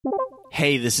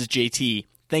Hey, this is JT.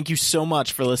 Thank you so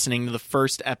much for listening to the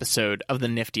first episode of the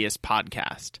Niftiest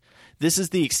podcast. This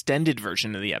is the extended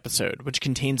version of the episode, which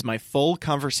contains my full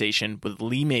conversation with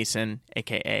Lee Mason,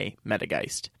 aka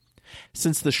Metageist.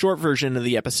 Since the short version of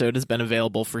the episode has been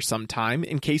available for some time,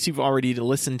 in case you've already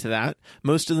listened to that,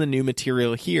 most of the new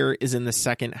material here is in the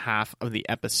second half of the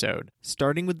episode,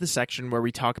 starting with the section where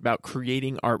we talk about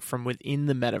creating art from within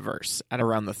the metaverse at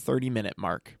around the 30-minute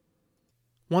mark.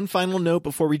 One final note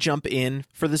before we jump in,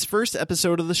 for this first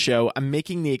episode of the show, I'm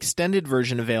making the extended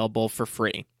version available for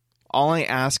free. All I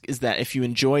ask is that if you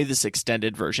enjoy this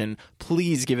extended version,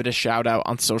 please give it a shout out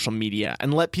on social media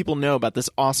and let people know about this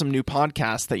awesome new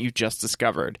podcast that you just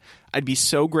discovered. I'd be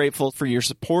so grateful for your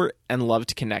support and love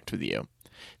to connect with you.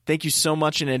 Thank you so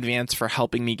much in advance for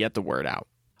helping me get the word out.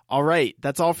 All right,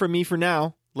 that's all from me for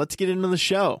now. Let's get into the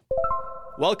show.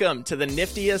 Welcome to the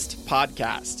Niftiest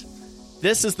podcast.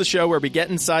 This is the show where we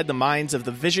get inside the minds of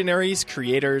the visionaries,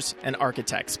 creators, and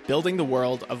architects building the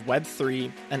world of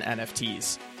Web3 and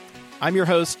NFTs. I'm your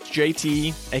host,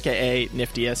 JT, aka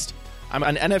Niftiest. I'm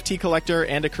an NFT collector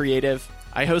and a creative.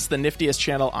 I host the Niftiest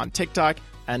channel on TikTok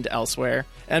and elsewhere.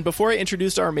 And before I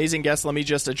introduce our amazing guest, let me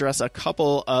just address a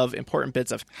couple of important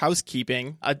bits of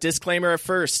housekeeping. A disclaimer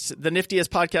first, the Niftiest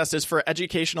podcast is for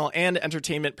educational and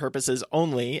entertainment purposes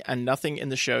only, and nothing in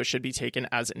the show should be taken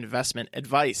as investment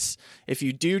advice. If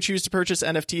you do choose to purchase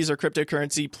NFTs or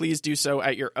cryptocurrency, please do so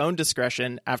at your own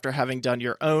discretion after having done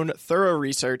your own thorough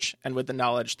research and with the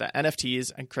knowledge that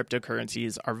NFTs and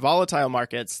cryptocurrencies are volatile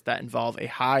markets that involve a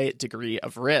high degree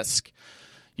of risk.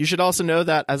 You should also know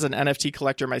that as an NFT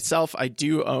collector myself, I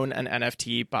do own an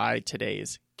NFT by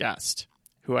today's guest,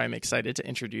 who I'm excited to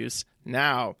introduce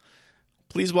now.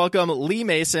 Please welcome Lee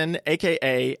Mason,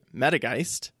 aka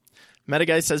Metageist.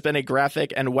 Metageist has been a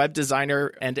graphic and web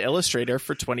designer and illustrator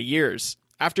for 20 years.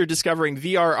 After discovering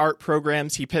VR art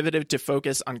programs, he pivoted to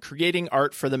focus on creating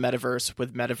art for the metaverse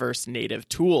with metaverse native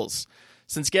tools.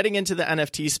 Since getting into the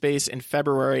NFT space in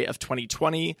February of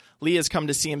 2020, Lee has come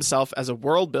to see himself as a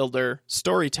world builder,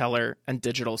 storyteller, and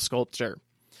digital sculptor.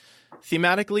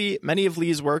 Thematically, many of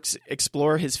Lee's works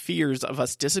explore his fears of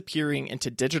us disappearing into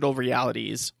digital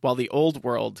realities while the old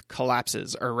world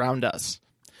collapses around us.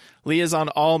 Lee is on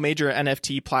all major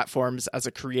NFT platforms as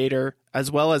a creator, as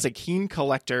well as a keen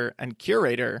collector and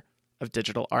curator of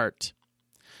digital art.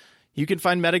 You can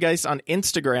find Metageist on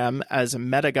Instagram as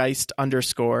Metageist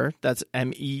 _, that's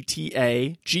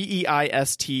METAGEIST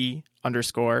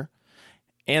 _,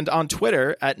 and on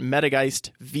Twitter at Metageist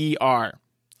VR.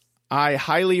 I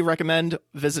highly recommend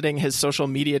visiting his social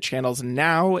media channels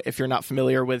now if you're not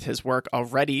familiar with his work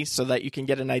already, so that you can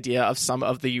get an idea of some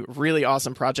of the really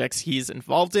awesome projects he's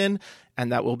involved in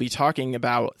and that we'll be talking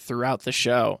about throughout the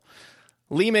show.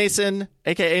 Lee Mason,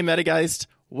 aka Metageist,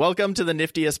 welcome to the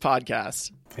Niftiest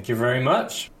podcast. Thank you very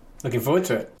much. Looking forward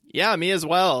to it. Yeah, me as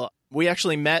well. We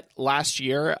actually met last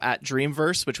year at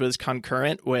Dreamverse, which was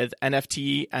concurrent with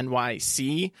NFT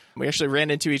NYC. We actually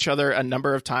ran into each other a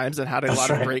number of times and had a lot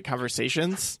of great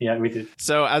conversations. Yeah, we did.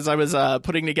 So as I was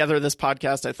putting together this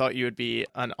podcast, I thought you would be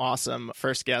an awesome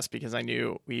first guest because I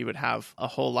knew we would have a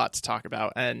whole lot to talk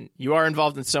about. And you are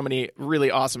involved in so many really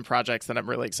awesome projects that I'm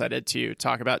really excited to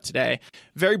talk about today.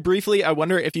 Very briefly, I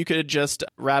wonder if you could just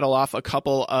rattle off a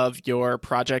couple of your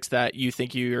projects that you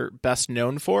think you're best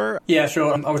known for. Yeah,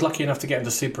 sure. I was lucky enough to get into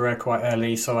Super Rare quite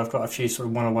early, so I've got a few sort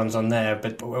of one-on-ones on there,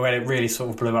 but where it really sort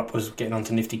of blew up was getting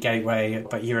onto Nifty Gateway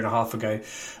about a year and a half ago.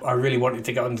 I really wanted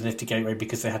to get onto Nifty Gateway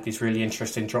because they had these really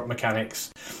interesting drop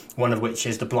mechanics, one of which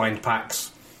is the blind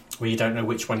packs, where you don't know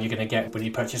which one you're going to get when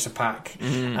you purchase a pack.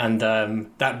 And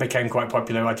that became quite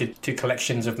popular. I did 2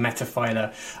 collections of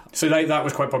Metafiler, so that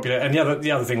was quite popular. And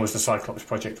the other thing was the Cyclops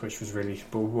project, which was really,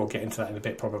 we'll get into that in a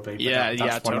bit probably. But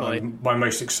that's totally. One I'm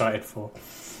most excited for.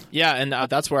 Yeah, and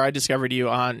that's where I discovered you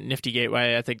on Nifty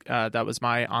Gateway. I think that was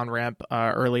my on-ramp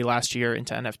early last year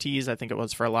into NFTs. I think it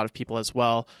was for a lot of people as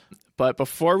well. But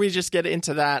before we just get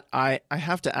into that, I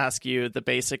have to ask you the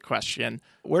basic question.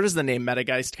 Where does the name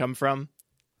Metageist come from?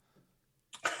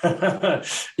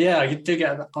 Yeah, I do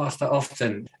get asked that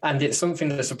often, and it's something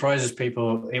that surprises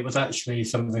people. It was actually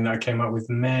something that I came up with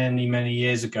many, many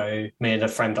years ago. Me and a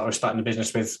friend that I was starting a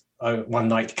business with one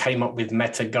night came up with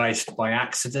Metageist by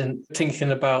accident,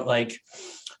 thinking about like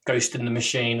Ghost in the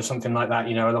Machine or something like that,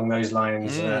 along those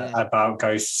lines, about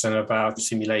ghosts and about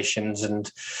simulations.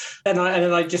 And then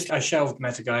I shelved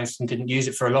Metageist and didn't use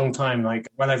it for a long time, like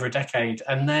well over a decade.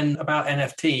 And then about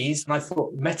NFTs, and I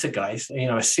thought Metageist,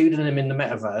 a pseudonym in the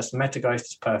metaverse, Metageist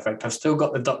is perfect. I've still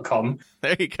got the .com.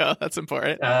 There you go. That's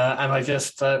important. And I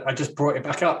just brought it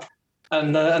back up.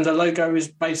 And the logo is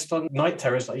based on night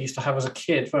terrors that I used to have as a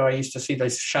kid, where I used to see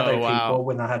those shadow people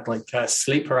when I had like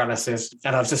sleep paralysis.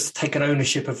 And I've just taken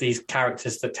ownership of these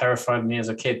characters that terrified me as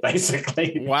a kid,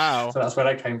 basically. Wow. So that's where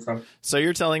that came from. So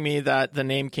you're telling me that the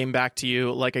name came back to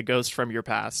you like a ghost from your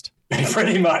past?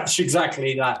 Pretty much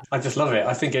exactly that. I just love it.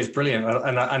 I think it's brilliant.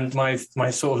 And my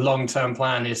sort of long-term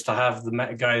plan is to have the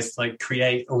Metageist like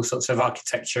create all sorts of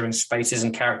architecture and spaces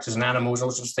and characters and animals,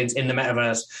 all sorts of things in the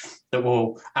metaverse that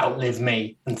will outlive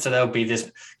me. And so there'll be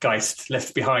this Geist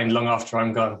left behind long after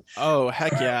I'm gone. Oh,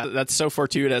 heck yeah. That's so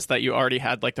fortuitous that you already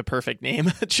had like the perfect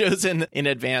name chosen in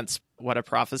advance. What a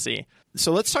prophecy.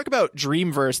 So let's talk about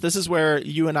Dreamverse. This is where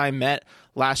you and I met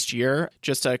last year.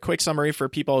 Just a quick summary for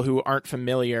people who aren't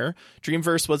familiar.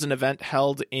 Dreamverse was an event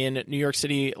held in New York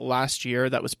City last year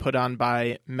that was put on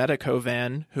by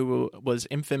Metageist, who was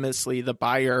infamously the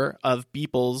buyer of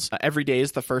Beeple's Every Day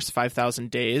is the First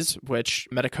 5,000 Days, which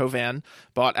Metageist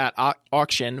bought at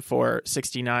auction for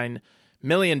 $69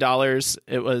 million.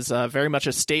 It was very much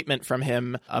a statement from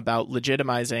him about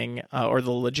legitimizing, or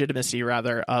the legitimacy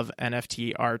rather, of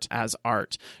NFT art as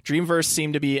art. Dreamverse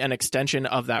seemed to be an extension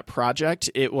of that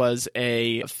project. It was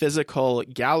a physical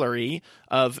gallery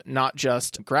of not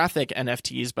just graphic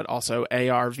NFTs, but also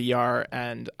AR, VR,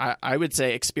 and I would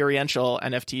say experiential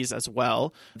NFTs as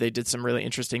well. They did some really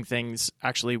interesting things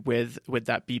actually with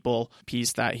that Beeple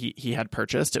piece that he had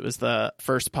purchased. It was the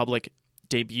first public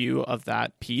debut of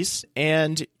that piece.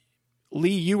 And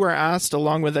Lee, you were asked,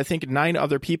 along with I think 9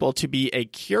 other people, to be a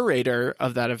curator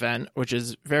of that event, which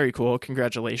is very cool.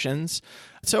 Congratulations.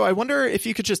 So I wonder if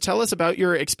you could just tell us about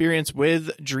your experience with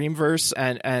Dreamverse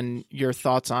and your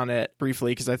thoughts on it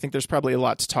briefly, because I think there's probably a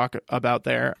lot to talk about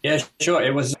there. Yeah, sure.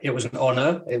 It was an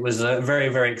honor. It was a very,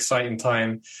 very exciting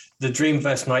time. The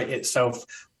Dreamverse night itself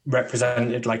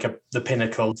represented like the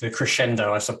pinnacle, the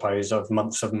crescendo, I suppose, of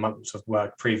months of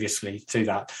work previously to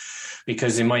that.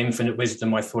 Because in my infinite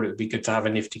wisdom, I thought it would be good to have a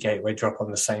Nifty Gateway drop on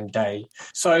the same day.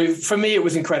 So for me, it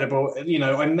was incredible. You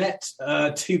know, I met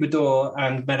Tubador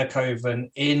and Metacoven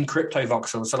in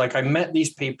CryptoVoxel. So like I met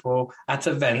these people at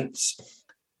events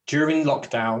during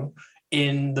lockdown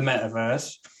in the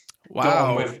metaverse.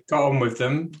 Wow. Got on with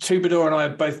them. Tubador and I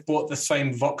both bought the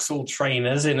same voxel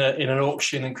trainers in an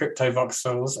auction in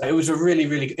CryptoVoxels. It was a really,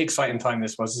 really exciting time.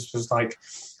 This was like,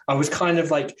 I was kind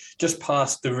of like just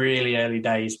past the really early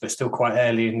days, but still quite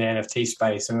early in the NFT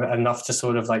space, and enough to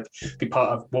sort of like be part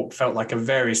of what felt like a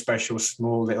very special,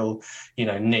 small little, you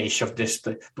know, niche of this,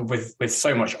 but with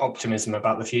so much optimism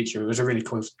about the future. It was a really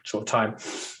cool sort of time.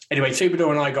 Anyway,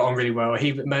 Tubador and I got on really well.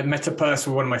 Metapurse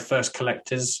were one of my first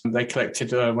collectors. They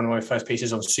collected one of my first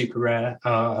pieces on Super Rare,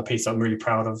 a piece that I'm really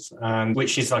proud of,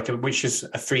 which is a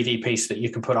 3D piece that you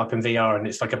can put up in VR, and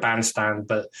it's like a bandstand,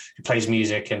 but it plays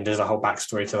music, and there's a whole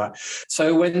backstory to that.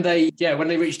 So when they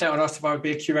reached out and asked if I would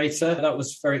be a curator, that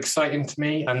was very exciting to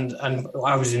me. And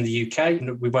I was in the UK.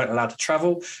 We weren't allowed to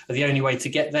travel. The only way to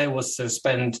get there was to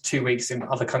spend 2 weeks in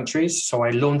other countries. So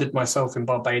I laundered myself in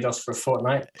Barbados for a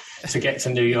fortnight to get to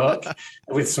New York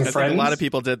with some friends. A lot of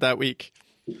people did that week.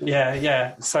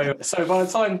 Yeah. So by the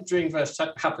time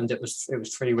Dreamverse happened, it was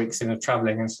 3 weeks in of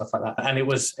traveling and stuff like that, and it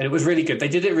was really good. They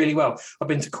did it really well. I've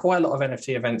been to quite a lot of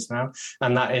NFT events now,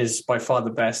 and that is by far the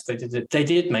best. They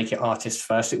did make it artist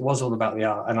first. It was all about the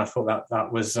art, and I thought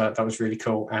that was really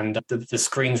cool. And the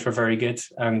screens were very good.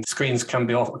 And screens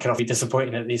can often be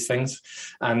disappointing at these things,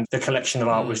 and the collection of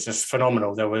art was just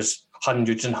phenomenal. There was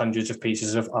hundreds and hundreds of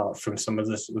pieces of art from some of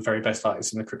the very best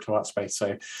artists in the crypto art space.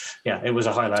 So yeah, it was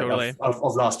a highlight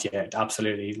of last year.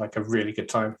 Absolutely, like a really good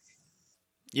time.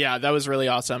 Yeah, that was really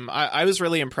awesome. I was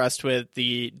really impressed with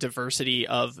the diversity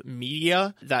of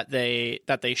media that they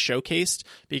showcased,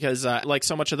 because like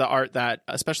so much of the art that,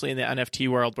 especially in the NFT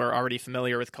world, we're already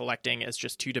familiar with collecting is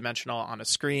just 2-dimensional on a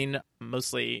screen,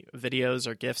 mostly videos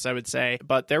or GIFs, I would say.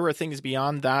 But there were things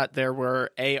beyond that. There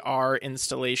were AR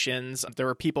installations. There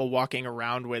were people walking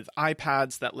around with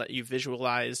iPads that let you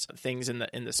visualize things in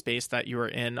the space that you were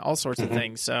in, all sorts of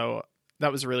things. So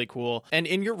that was really cool. And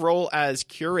in your role as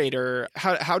curator,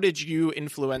 how did you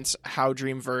influence how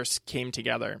Dreamverse came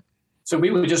together? So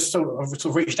we were just sort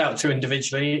of reached out to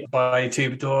individually by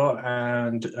Tubador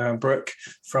and Brooke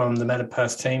from the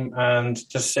Metapurse team, and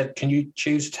just said, can you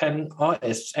choose 10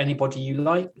 artists, anybody you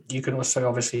like? You can also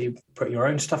obviously put your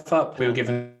own stuff up. We were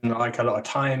given like a lot of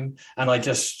time, and I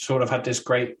just sort of had this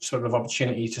great sort of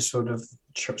opportunity to sort of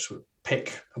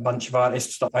pick a bunch of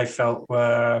artists that I felt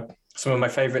were some of my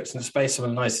favorites in the space, some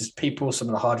of the nicest people, some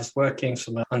of the hardest working,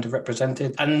 some of the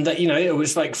underrepresented. And, it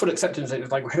was like full acceptance. It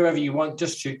was like, whoever you want,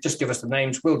 just give us the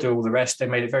names. We'll do all the rest. They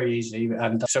made it very easy.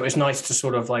 And so it's nice to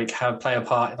sort of like play a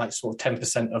part, like sort of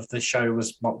 10% of the show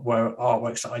were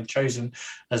artworks that I'd chosen,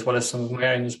 as well as some of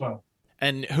my own as well.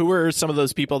 And who were some of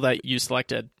those people that you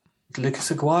selected?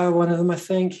 Lucas Aguirre, one of them, I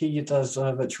think. He does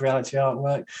virtual reality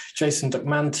artwork. Jason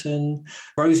Duckmanton,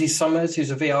 Rosie Summers,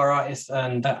 who's a VR artist,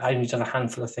 and only done a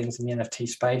handful of things in the NFT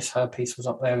space. Her piece was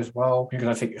up there as well.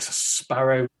 I think it's a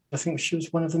Sparrow. I think she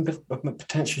was one of them, but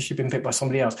potentially she'd been picked by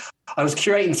somebody else. I was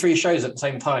curating 3 shows at the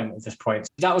same time at this point.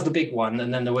 That was the big one,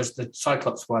 and then there was the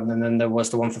Cyclops one, and then there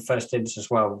was the one for First Dibs as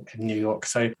well in New York.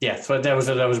 So yeah, so there was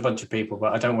a bunch of people,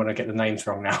 but I don't want to get the names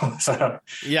wrong now. So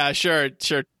yeah, sure.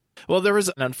 Well, there was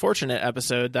an unfortunate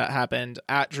episode that happened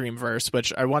at Dreamverse,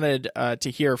 which I wanted to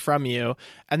hear from you.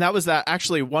 And that was that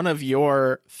actually one of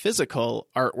your physical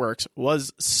artworks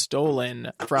was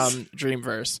stolen from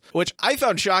Dreamverse, which I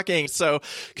found shocking. So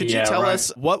could you tell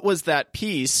us what was that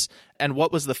piece and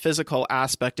what was the physical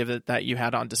aspect of it that you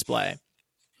had on display?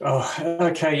 Oh,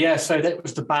 okay, yeah. So that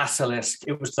was the Basilisk.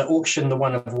 It was the auction, the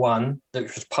one of one, that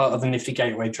was part of the Nifty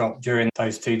Gateway drop during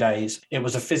those 2 days. It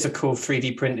was a physical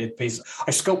 3D printed piece. I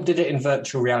sculpted it in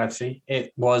virtual reality.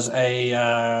 It was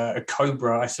a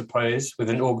cobra, I suppose,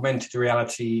 with an augmented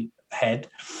reality head.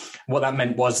 What that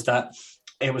meant was that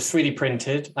it was 3D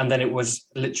printed, and then it was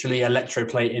literally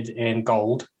electroplated in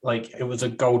gold. Like it was a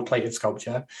gold-plated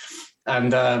sculpture,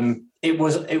 and it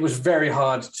was very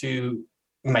hard to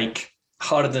make.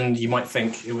 Harder than you might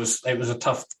think. It was a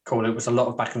tough call. It was a lot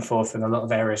of back and forth and a lot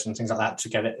of errors and things like that to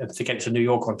get it to New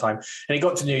York on time. And it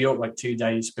got to New York like 2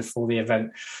 days before the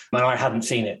event, and I hadn't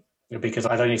seen it because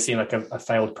I'd only seen like a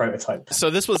failed prototype.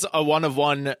 So this was a one of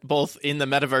one, both in the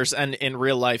metaverse and in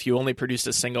real life. You only produced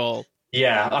a single.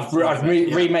 Yeah, I've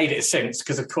remade it since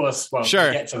because, of course, well, sure.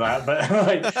 We'll get to that.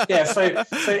 But yeah,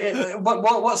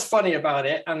 what's funny about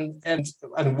it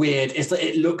and weird is that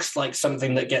it looks like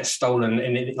something that gets stolen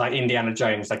in like Indiana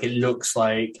Jones. Like it looks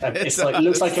like it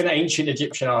looks like an ancient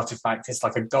Egyptian artifact. It's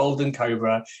like a golden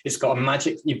cobra. It's got a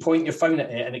magic. You point your phone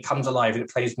at it and it comes alive and it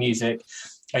plays music.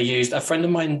 A friend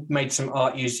of mine made some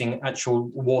art using actual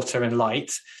water and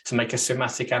light to make a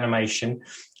cinematic animation,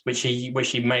 which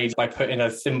he made by putting a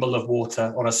thimble of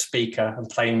water on a speaker and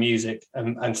playing music.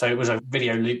 And so it was a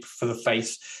video loop for the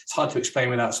face. It's hard to explain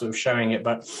without sort of showing it,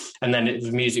 and then it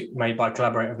was music made by a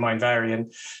collaborator of mine, Varian,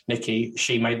 Nikki.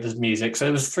 She made the music. So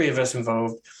there was 3 of us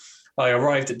involved. I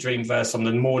arrived at Dreamverse on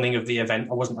the morning of the event.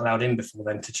 I wasn't allowed in before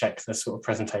then to check the sort of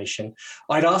presentation.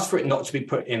 I'd asked for it not to be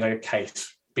put in a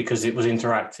case because it was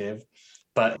interactive,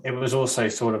 but it was also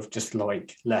sort of just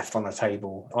like left on the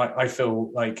table. I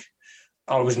feel like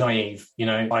I was naive,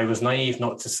 I was naive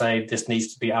not to say this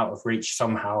needs to be out of reach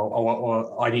somehow,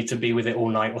 or I need to be with it all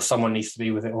night, or someone needs to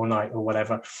be with it all night, or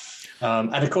whatever.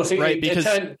 And of course,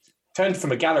 it turned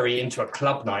from a gallery into a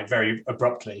club night very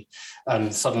abruptly,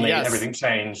 and suddenly everything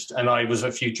changed. And I was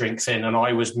a few drinks in, and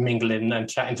I was mingling and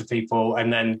chatting to people,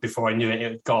 and then before I knew it,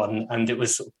 it had gone, and it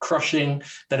was crushing.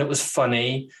 Then it was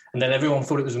funny, and then everyone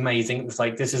thought it was amazing. It was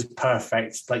like, this is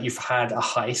perfect. Like you've had a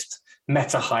heist.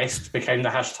 Meta heist became the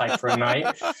hashtag for a night,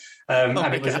 and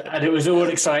it was all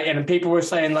exciting. And people were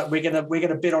saying like, we're gonna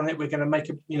bid on it. We're gonna make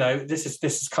it. This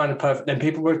is kind of perfect. And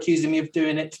people were accusing me of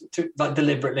doing it like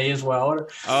deliberately as well.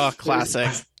 Oh, classic.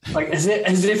 Like as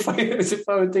if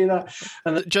I would do that.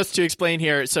 And just to explain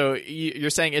here, so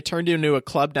you're saying it turned into a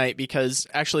club night because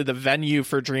actually the venue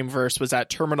for Dreamverse was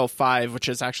at Terminal 5, which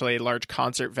is actually a large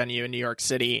concert venue in New York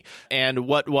City. And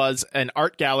what was an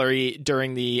art gallery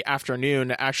during the afternoon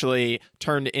actually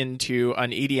turned into an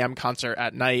EDM concert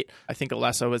at night. I think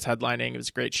Alessa was headlining. It was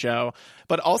a great show.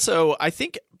 But also, I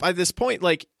think by this point,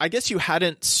 like, I guess you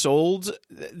hadn't sold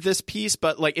this piece,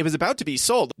 but like it was about to be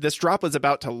sold. This drop was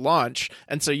about to launch.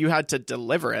 And so you had to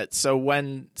deliver it. So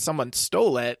when someone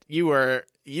stole it, you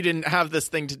didn't have this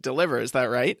thing to deliver. Is that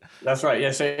right? That's right.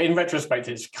 Yeah. So in retrospect,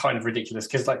 it's kind of ridiculous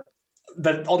because like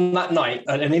on that night,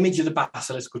 an image of the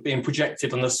Basilisk was being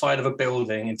projected on the side of a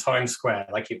building in Times Square.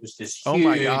 Like it was this huge, oh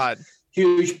my God,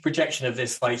 huge projection of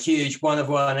this like huge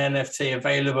one-of-one NFT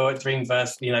available at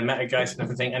Dreamverse, Metageist and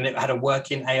everything, and it had a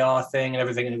working AR thing and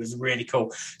everything, and it was really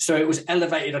cool. So it was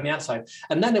elevated on the outside,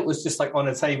 and then it was just like on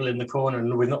a table in the corner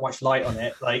and with not much light on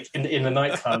it, like in the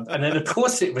nightclub. And then of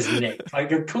course it was nicked,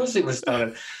 like of course it was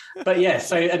stolen. But yeah,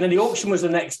 so and then the auction was the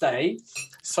next day.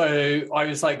 So I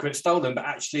was like, it's stolen, but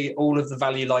actually all of the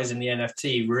value lies in the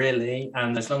NFT, really.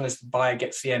 And as long as the buyer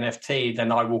gets the NFT,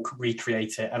 then I will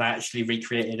recreate it. And I actually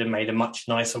recreated and made a much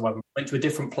nicer one. Went to a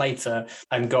different plater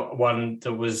and got one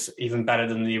that was even better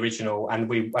than the original, and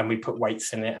we put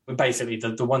weights in it. Basically,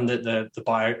 the one that the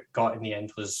buyer got in the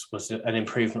end was an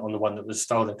improvement on the one that was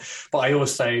stolen. But I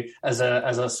also, as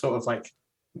a sort of like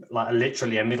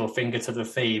literally a middle finger to the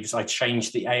thieves, I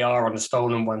changed the AR on the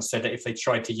stolen one so that if they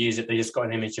tried to use it, they just got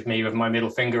an image of me with my middle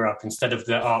finger up instead of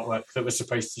the artwork that was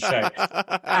supposed to show.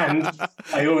 And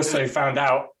I also found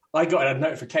out, I got a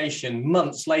notification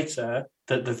months later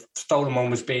that the stolen one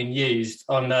was being used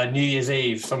on New Year's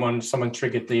Eve. Someone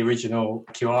triggered the original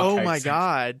QR code. Oh my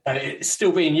God. And it's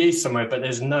still being used somewhere, but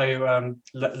there's no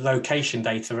location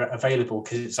data available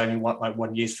because it's only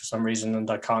one use for some reason,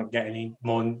 and I can't get any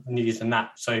more news than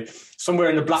that. So somewhere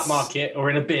in the black market or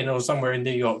in a bin or somewhere in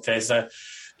New York, there's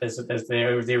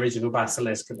the original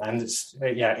basilisk, and it's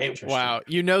interesting. Wow,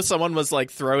 someone was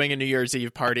like throwing a New Year's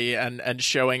Eve party and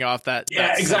showing off that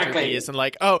exactly, and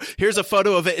like, oh, here's a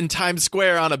photo of it in Times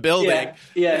Square on a building.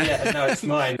 No, it's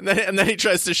mine. and then he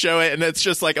tries to show it, and it's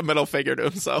just like a middle finger to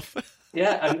himself.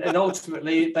 Yeah, and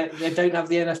ultimately they don't have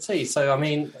the NFT. So I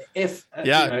mean, if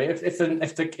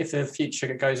the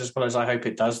future goes as well as I hope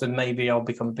it does, then maybe I'll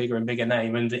become a bigger and bigger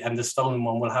name, and the stolen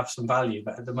one will have some value.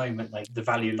 But at the moment, like, the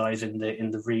value lies in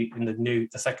the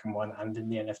second one and in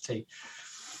the NFT.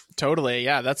 Totally,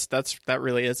 yeah. That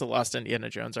really is a lost Indiana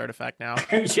Jones artifact now.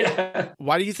 Yeah.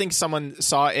 Why do you think someone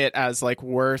saw it as like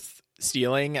worth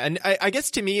stealing? And I guess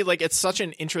to me, like, it's such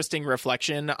an interesting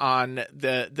reflection on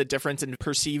the difference in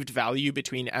perceived value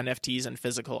between NFTs and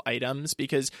physical items,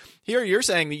 because here you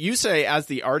say as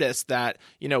the artist that,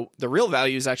 the real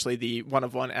value is actually the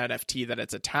one-of-one NFT that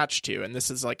it's attached to, and this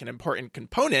is like an important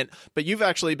component, but you've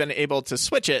actually been able to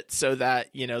switch it so that,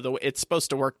 it's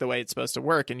supposed to work the way it's supposed to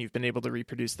work, and you've been able to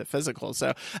reproduce the physical.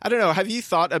 So I don't know, have you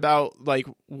thought about like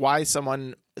why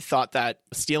someone thought that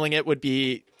stealing it would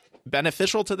be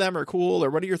beneficial to them or cool,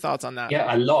 or what are your thoughts on that?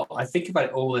 Yeah, a lot. I think about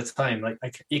it all the time.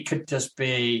 Like it could just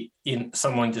be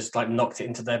someone just like knocked it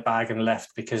into their bag and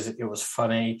left because it was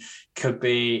funny. Could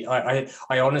be I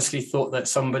honestly thought that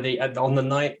somebody on the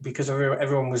night, because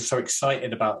everyone was so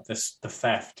excited about the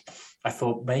theft, I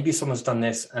thought maybe someone's done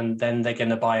this and then they're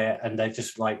going to buy it and they're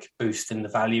just like boosting the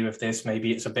value of this.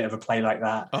 Maybe it's a bit of a play like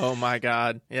that. Oh my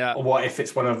God. Yeah. Or what if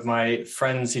it's one of my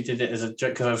friends who did it as a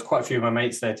joke? Because there was quite a few of my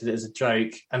mates there did it as a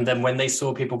joke. And then when they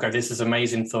saw people go, this is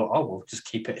amazing, thought, oh, we'll just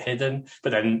keep it hidden.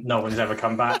 But then no one's ever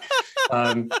come back.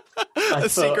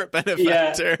 Secret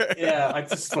benefactor. Yeah. I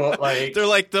just thought like...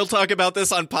 they'll talk about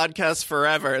this on podcasts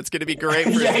forever. It's going to be great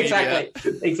for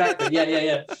Exactly.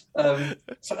 Yeah.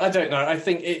 So I don't know. I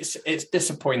think it's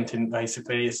disappointing,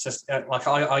 basically. It's just like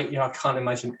I can't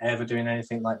imagine ever doing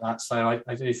anything like that. So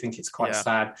I do think it's quite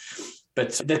sad.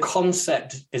 But the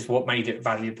concept is what made it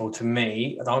valuable to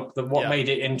me. What made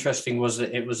it interesting was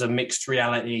that it was a mixed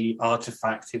reality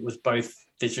artifact. It was both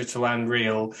digital and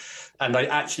real, and I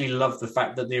actually love the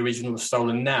fact that the original was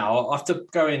stolen now, after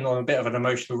going on a bit of an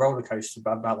emotional roller coaster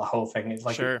about the whole thing. It's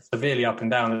like it's severely up and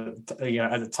down at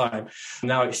the time.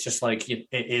 Now it's just like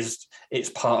it's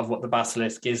part of what the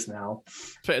basilisk is now.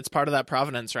 It's part of that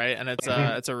provenance, right? And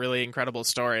it's a really incredible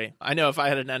story. I know if I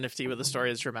had an NFT with a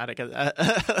story as dramatic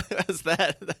as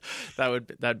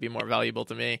that'd be more valuable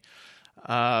to me.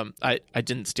 I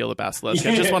didn't steal the basilisk.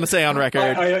 I just want to say on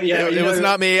record, it was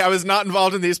not me. I was not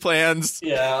involved in these plans.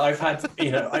 Yeah, I've had,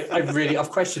 I've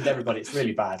questioned everybody. It's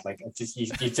really bad. Like, you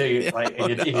do, like,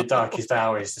 in your darkest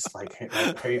hours, just like it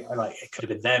could have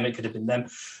been them. It could have been them.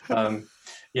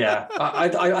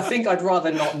 I think I'd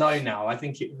rather not know now. I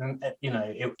think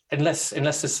unless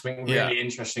there's something really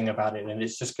interesting about it, then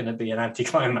it's just going to be an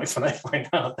anticlimax when I find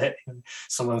out that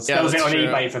someone sells it on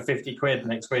eBay for 50 quid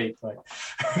next week. Like.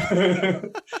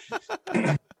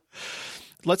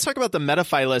 Let's talk about the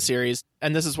Metaphyla series,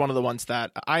 and this is one of the ones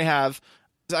that I have.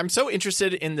 I'm so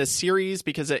interested in this series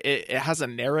because it has a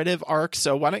narrative arc.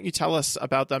 So why don't you tell us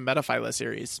about the Metaphyla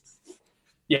series?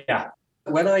 Yeah.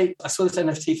 When I saw this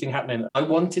NFT thing happening, I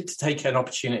wanted to take an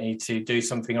opportunity to do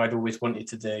something I'd always wanted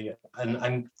to do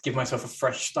and give myself a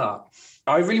fresh start.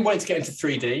 I really wanted to get into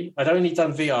 3D. I'd only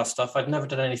done VR stuff. I'd never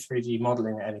done any 3D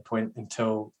modeling at any point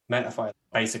until Metageist,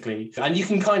 basically. And you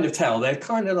can kind of tell they're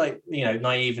kind of like,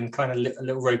 naive and kind of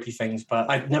little ropey things, but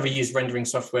I'd never used rendering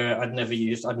software. I'd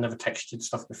never textured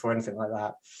stuff before, anything like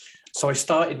that. So I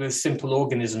started with simple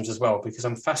organisms as well, because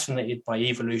I'm fascinated by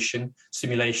evolution,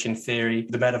 simulation theory,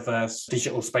 the metaverse,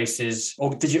 digital spaces,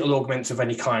 or digital augments of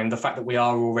any kind, the fact that we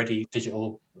are already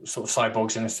digital sort of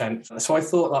cyborgs in a sense. So I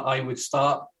thought that I would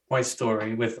start my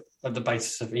story with at the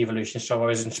basis of evolution. So I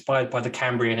was inspired by the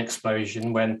Cambrian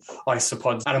explosion when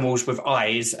isopods, animals with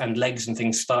eyes and legs and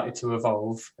things started to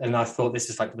evolve. And I thought this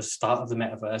is like the start of the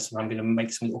metaverse, and I'm going to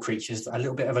make some little creatures, a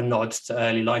little bit of a nod to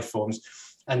early life forms.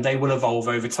 And they will evolve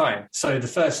over time. So the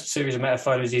first series of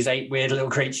Metaphones is these 8 weird little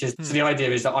creatures. So the idea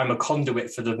is that I'm a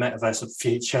conduit for the metaverse of the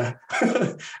future.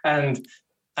 and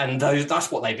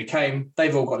that's what they became.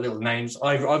 They've all got little names.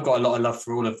 I've got a lot of love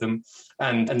for all of them.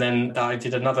 And then I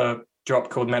did another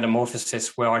drop called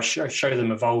Metamorphosis, where I show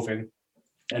them evolving.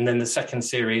 And then the second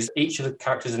series, each of the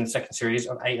characters in the second series,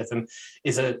 of 8 of them,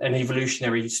 is an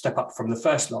evolutionary step up from the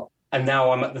first lot. And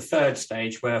now I'm at the third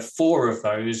stage where 4 of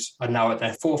those are now at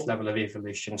their 4th level of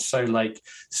evolution. So like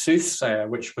Soothsayer,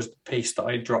 which was the piece that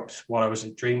I dropped while I was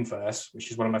at Dreamverse,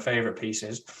 which is one of my favorite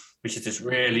pieces, which is this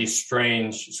really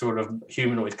strange sort of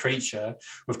humanoid creature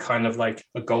with kind of like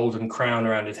a golden crown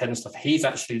around his head and stuff. He's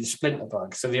actually the splinter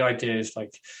bug. So the idea is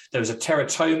like there was a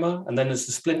teratoma, and then there's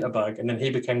the splinter bug, and then he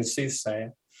became the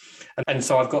Soothsayer. And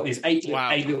so I've got these 8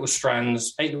 little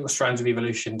strands of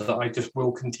evolution that I just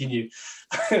will continue.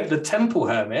 The temple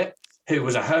hermit, who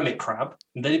was a hermit crab,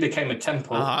 and then he became a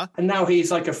temple, and now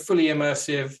he's like a fully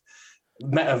immersive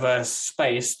metaverse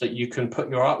space that you can put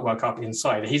your artwork up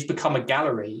inside. He's become a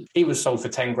gallery. He was sold for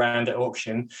 10 grand at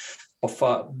auction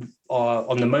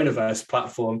on the Monaverse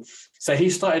platform. So he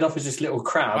started off as this little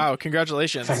crab. Wow,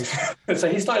 congratulations. So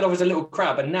he started off as a little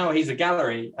crab, and now he's a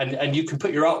gallery, and you can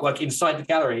put your artwork inside the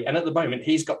gallery. And at the moment,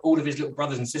 he's got all of his little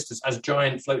brothers and sisters as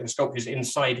giant floating sculptures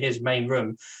inside his main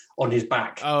room on his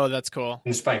back. Oh, that's cool.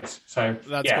 In space. So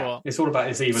that's cool. It's all about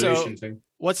this evolution thing.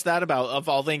 What's that about,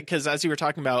 evolving? Because as you were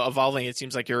talking about evolving, it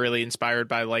seems like you're really inspired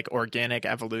by like organic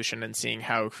evolution and seeing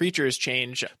how creatures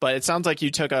change. But it sounds like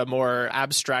you took a more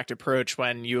abstract approach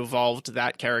when you evolved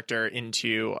that character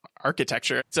into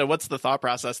architecture. So what's the thought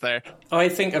process there? I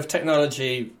think of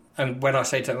technology, and when I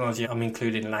say technology, I'm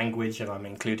including language and I'm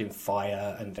including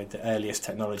fire and the earliest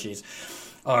technologies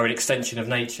are an extension of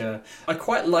nature. I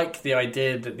quite like the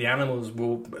idea that the animals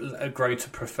will grow to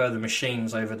prefer the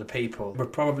machines over the people. We're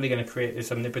probably going to create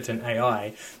this omnipotent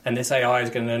AI, and this AI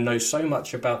is going to know so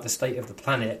much about the state of the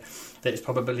planet that it's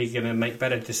probably going to make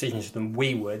better decisions than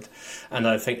we would. And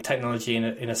I think technology, in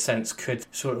a sense, could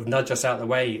sort of nudge us out the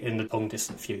way in the long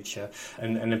distant future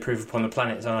and improve upon the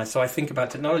planet. So I think about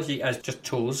technology as just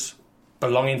tools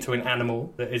belonging to an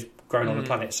animal that is grown on the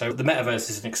planet. So the metaverse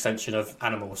is an extension of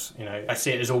animals. You know, I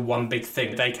see it as all one big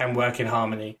thing. They can work in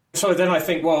harmony. So then I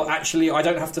think, well, actually, I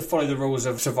don't have to follow the rules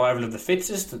of survival of the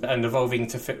fittest and evolving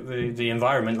to fit the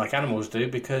environment like animals do,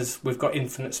 because we've got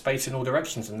infinite space in all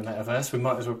directions in the metaverse. We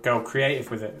might as well go creative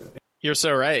with it. You're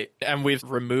so right. And we've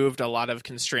removed a lot of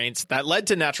constraints that led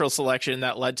to natural selection,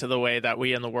 that led to the way that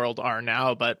we in the world are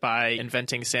now. But by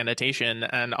inventing sanitation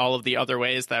and all of the other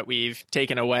ways that we've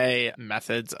taken away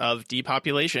methods of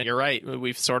depopulation, you're right.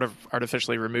 We've sort of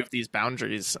artificially removed these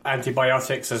boundaries.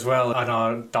 Antibiotics as well, and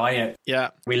our diet. Yeah,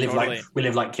 we live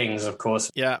like kings, of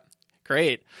course. Yeah,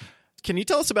 great. Can you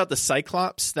tell us about the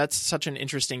Cyclops? That's such an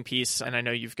interesting piece, and I know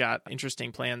you've got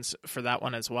interesting plans for that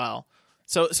one as well.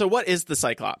 So what is the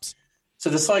Cyclops? So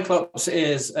the Cyclops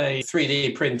is a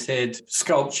 3D printed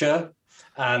sculpture,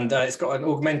 and it's got an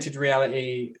augmented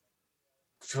reality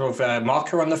sort of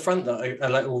marker on the front, a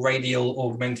little radial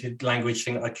augmented language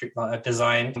thing that I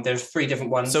designed. There's 3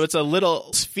 different ones. So it's a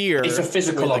little sphere. It's a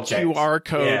physical object. A QR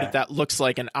code that looks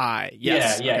like an eye.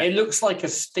 Yes. Yeah. Okay. It looks like a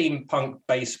steampunk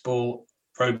baseball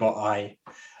robot eye.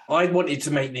 I wanted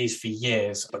to make these for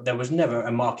years, but there was never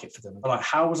a market for them. Like,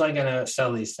 how was I going to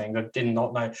sell these things? I did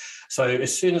not know. So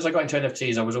as soon as I got into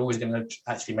NFTs, I was always going to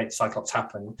actually make Cyclops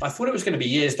happen. I thought it was going to be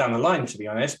years down the line, to be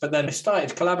honest, but then I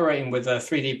started collaborating with a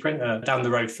 3D printer down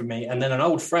the road from me, and then an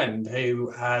old friend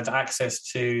who had access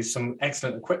to some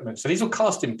excellent equipment. So these were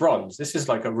cast in bronze. This is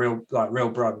like a real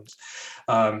bronze.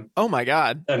 Oh my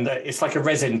God. And it's like a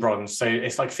resin bronze. So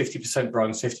it's like 50%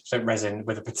 bronze, 50% resin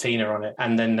with a patina on it.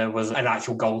 And then there was an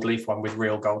actual gold leaf one with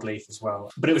real gold leaf as well.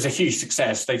 But it was a huge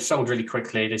success. They sold really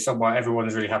quickly. They sold well. Everyone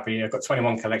was really happy. I've got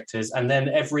 21 collectors. And then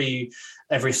every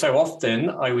so often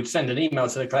I would send an email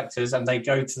to the collectors, and they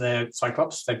go to their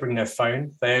Cyclops. They bring their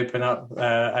phone. They open up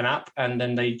an app, and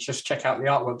then they just check out the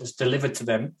artwork that's delivered to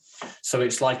them. So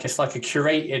it's like a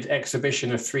curated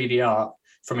exhibition of 3D art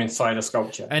from inside a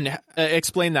sculpture. And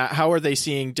explain that. How are they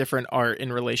seeing different art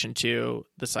in relation to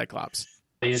the Cyclops?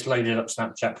 They just loaded up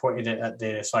Snapchat, pointed it at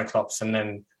the Cyclops, and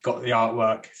then got the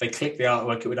artwork. If they clicked the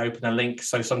artwork, it would open a link.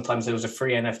 So sometimes there was a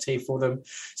free NFT for them.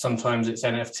 Sometimes it's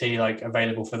NFT like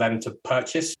available for them to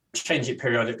purchase. Change it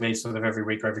periodically, sort of every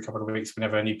week or every couple of weeks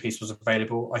whenever a new piece was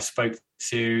available. I spoke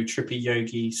to Trippy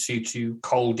Yogi, Sutu,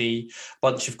 Coldy, a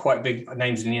bunch of quite big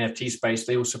names in the NFT space.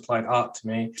 They all supplied art to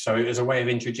me. So it was a way of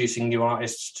introducing new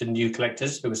artists to new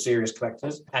collectors who were serious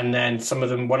collectors. And then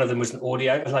one of them was an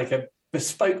audio, like a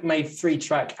bespoke made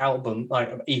 3-track album, like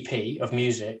EP of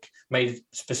music made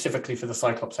specifically for the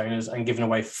Cyclops owners and given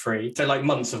away for free. So like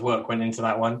months of work went into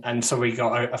that one. And so we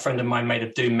got a friend of mine made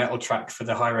a doom metal track for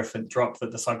the Hierophant drop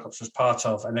that the Cyclops was part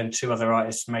of. And then 2 other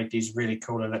artists made these really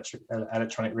cool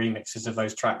electronic remixes of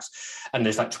those tracks. And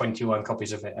there's like 21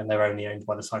 copies of it, and they're only owned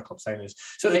by the Cyclops owners.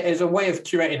 So it's a way of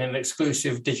curating an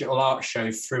exclusive digital art show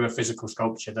through a physical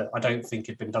sculpture that I don't think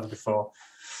had been done before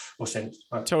or since.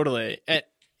 Totally.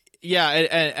 Yeah,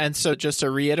 and so just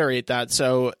to reiterate that,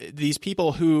 so these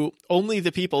people only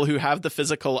the people who have the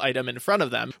physical item in front of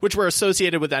them, which were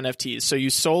associated with NFTs. So you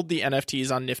sold the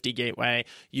NFTs on Nifty Gateway,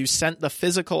 you sent the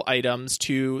physical items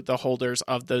to the holders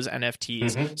of those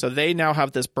NFTs. Mm-hmm. So they now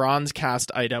have this bronze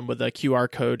cast item with a QR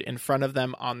code in front of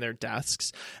them on their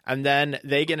desks. And then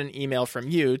they get an email from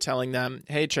you telling them,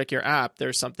 hey, check your app,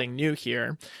 there's something new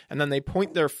here. And then they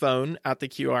point their phone at the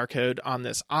QR code on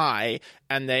this eye,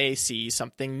 and they see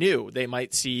something new. They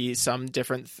might see some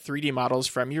different 3D models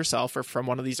from yourself or from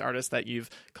one of these artists that you've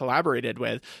collaborated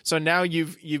with. So now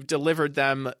you've delivered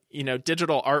them,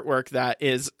 digital artwork that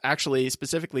is actually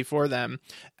specifically for them.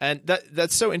 And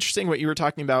that's so interesting what you were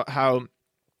talking about, how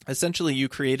essentially you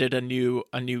created a new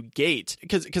gate,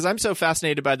 because I'm so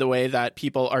fascinated by the way that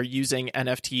people are using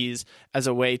NFTs as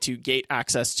a way to gate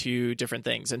access to different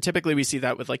things. And typically we see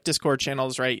that with like Discord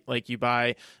channels, right? Like you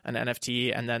buy an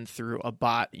NFT and then through a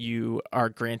bot you are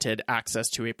granted access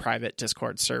to a private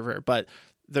Discord server. But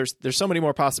there's so many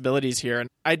more possibilities here. And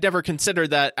I'd never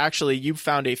considered that actually you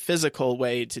found a physical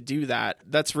way to do that.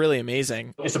 That's really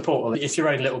amazing. It's a portal. It's your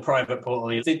own little private portal.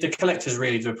 The collectors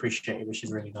really do appreciate it, which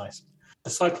is really nice. The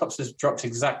Cyclops has dropped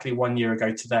exactly 1 year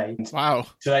ago today. Wow.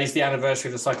 Today's the anniversary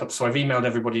of the Cyclops. So I've emailed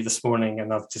everybody this morning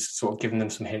and I've just sort of given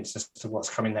them some hints as to what's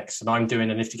coming next. And I'm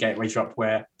doing a Nifty Gateway drop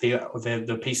where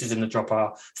the pieces in the drop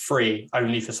are free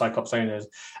only for Cyclops owners.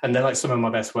 And they're like some of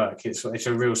my best work. It's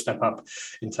a real step up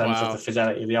in terms of the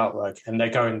fidelity of the artwork. And they're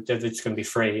just going to be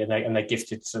free, and they're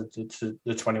gifted to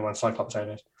the 21 Cyclops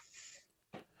owners.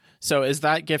 So is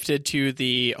that gifted to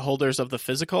the holders of the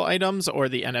physical items or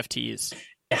the NFTs?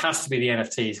 It has to be the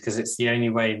NFTs because it's the only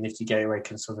way Nifty Gateway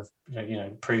can sort of,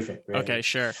 prove it. Really. Okay,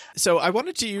 sure. So I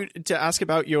wanted to ask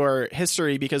about your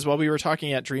history, because while we were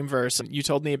talking at Dreamverse, you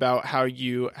told me about how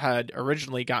you had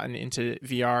originally gotten into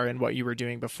VR and what you were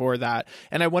doing before that.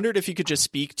 And I wondered if you could just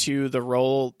speak to the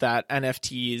role that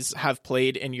NFTs have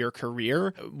played in your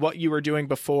career, what you were doing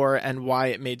before, and why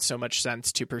it made so much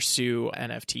sense to pursue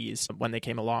NFTs when they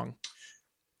came along.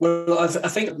 Well, I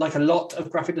think like a lot of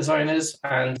graphic designers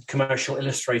and commercial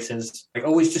illustrators, I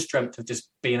always just dreamt of just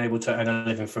being able to earn a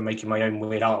living from making my own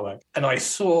weird artwork. And I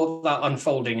saw that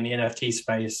unfolding in the NFT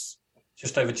space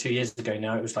just over 2 years ago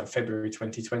now. It was like February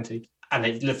 2020. And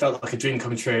it felt like a dream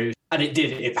come true. And it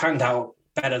did. It panned out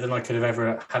better than I could have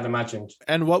ever had imagined.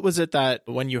 And what was it that,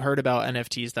 when you heard about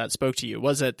NFTs, that spoke to you?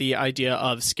 Was it the idea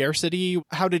of scarcity?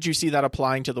 How did you see that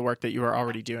applying to the work that you were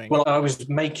already doing? Well, I was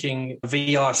making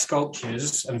VR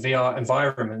sculptures and VR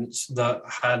environments that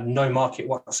had no market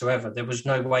whatsoever. There was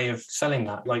no way of selling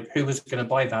that. Like, who was going to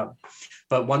buy that?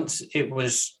 But once it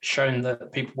was shown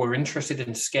that people were interested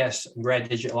in scarce, rare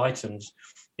digital items,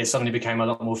 it suddenly became a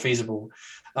lot more feasible.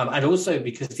 And also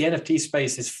because the NFT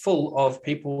space is full of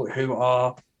people who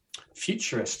are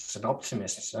futurists and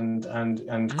optimists and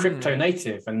crypto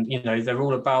native. And, they're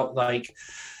all about like,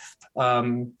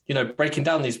 breaking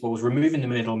down these walls, removing the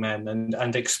middlemen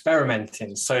and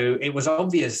experimenting. So it was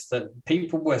obvious that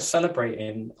people were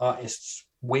celebrating artists'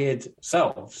 weird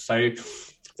selves. So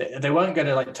they weren't going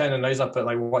to like turn their nose up at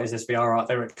like, what is this VR art?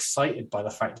 They were excited by the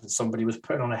fact that somebody was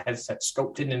putting on a headset,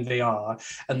 sculpting in VR,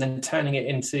 and then turning it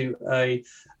into a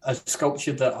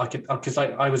sculpture that I could, because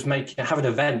I was having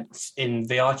events in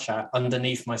VR chat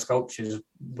underneath my sculptures,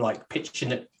 like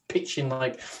pitching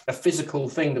like a physical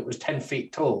thing that was 10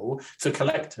 feet tall to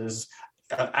collectors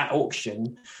at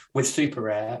auction with super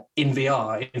rare in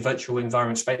VR in virtual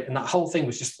environment space, and that whole thing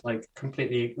was just like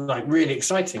completely like really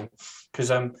exciting because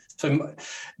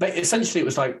but essentially it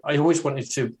was like I always wanted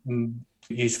to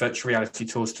use virtual reality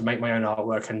tools to make my own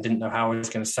artwork and didn't know how I was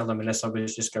going to sell them unless I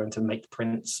was just going to make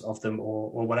prints of them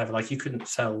or whatever. Like you couldn't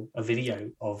sell a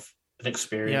video of an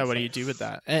experience. Yeah, what do you do with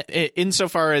that?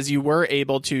 Insofar as you were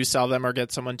able to sell them or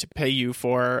get someone to pay you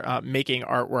for making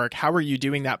artwork, how were you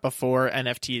doing that before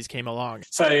NFTs came along?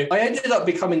 So I ended up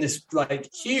becoming this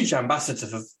like huge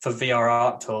ambassador for VR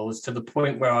art tools, to the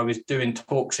point where I was doing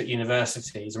talks at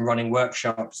universities and running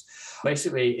workshops,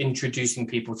 basically introducing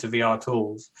people to VR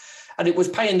tools. And it was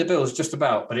paying the bills just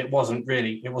about, but it wasn't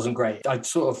great. I'd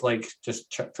sort of like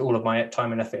just chucked all of my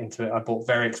time and effort into it. I bought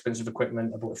very expensive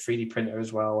equipment. I bought a 3D printer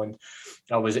as well. And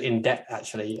I was in debt,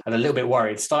 actually, and a little bit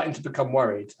worried, starting to become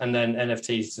worried. And then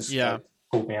NFTs just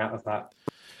pulled me out of that.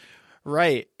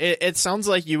 Right. It sounds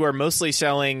like you were mostly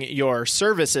selling your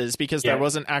services because there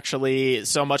wasn't actually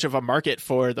so much of a market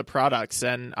for the products.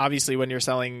 And obviously when you're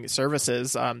selling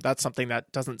services, that's something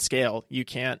that doesn't scale.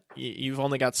 You've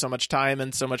only got so much time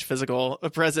and so much physical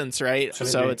presence, right?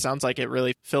 Absolutely. So it sounds like it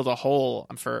really filled a hole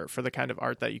for the kind of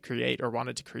art that you create or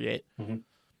wanted to create. Mm-hmm.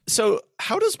 So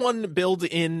how does one build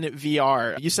in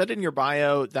VR? You said in your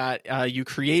bio that you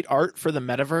create art for the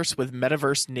metaverse with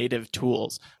metaverse native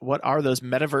tools. What are those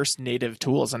metaverse native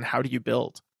tools and how do you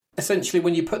build? Essentially,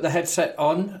 when you put the headset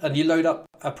on and you load up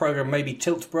a program, maybe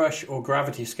Tilt Brush or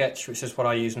Gravity Sketch, which is what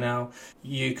I use now,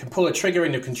 you can pull a trigger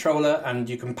in your controller and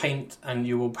you can paint, and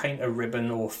you will paint a ribbon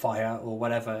or fire or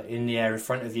whatever in the air in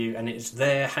front of you, and it's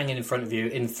there hanging in front of you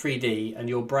in 3D, and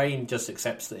your brain just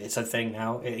accepts that it's a thing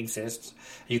now, it exists.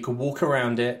 You can walk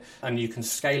around it and you can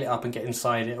scale it up and get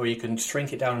inside it, or you can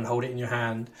shrink it down and hold it in your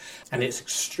hand, and it's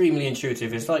extremely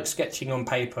intuitive. It's like sketching on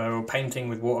paper or painting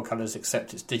with watercolors,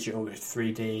 except it's digital, it's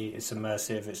 3D. It's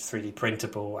immersive, it's 3D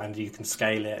printable, and you can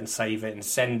scale it and save it and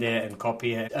send it and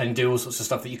copy it and do all sorts of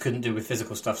stuff that you couldn't do with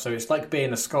physical stuff. So it's like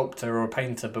being a sculptor or a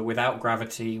painter, but without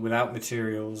gravity, without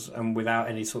materials, and without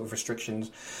any sort of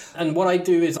restrictions. And what I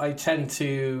do is I tend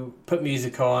to put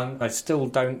music on. I still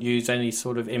don't use any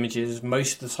sort of images.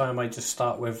 Most of the time I just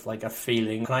start with like a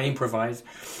feeling and I improvise.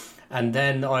 And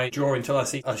then I draw until I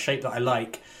see a shape that I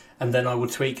like. And then I will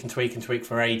tweak and tweak and tweak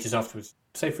for ages afterwards.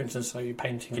 Say, for instance, you're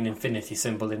painting an infinity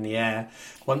symbol in the air.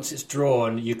 Once it's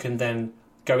drawn, you can then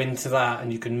go into that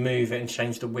and you can move it and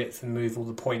change the width and move all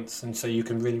the points. And so you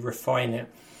can really refine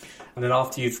it. And then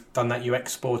after you've done that, you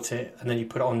export it and then you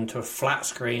put it onto a flat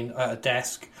screen at a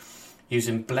desk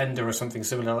using Blender or something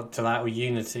similar to that, or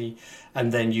Unity.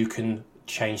 And then you can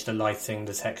change the lighting,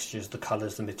 the textures, the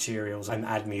colours, the materials, and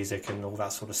add music and all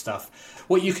that sort of stuff.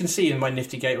 What you can see in my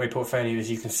Nifty Gateway portfolio is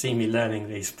you can see me learning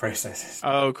these processes.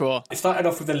 Oh, cool. It started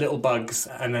off with the little bugs,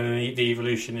 and then the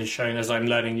evolution is shown as I'm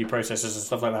learning new processes and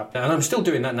stuff like that. And I'm still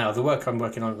doing that now. The work I'm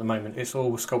working on at the moment, it's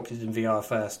all sculpted in VR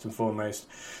first and foremost,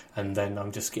 and then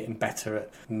I'm just getting better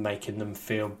at making them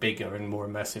feel bigger and more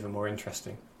immersive and more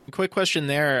interesting. Quick question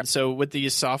there. So with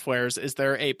these softwares, is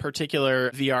there a particular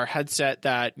VR headset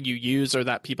that you use or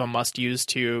that people must use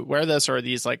to wear this, or are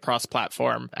these like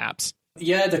cross-platform apps?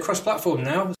 Yeah, they're cross-platform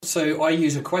now. So I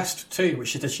use a Quest 2,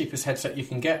 which is the cheapest headset you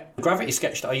can get. Gravity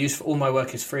Sketch that I use for all my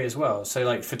work is free as well. So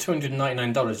like for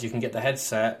 $299, you can get the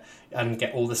headset and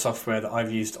get all the software that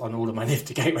I've used on all of my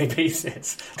Nifty Gateway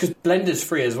pieces. Because Blender's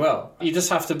free as well. You just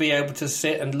have to be able to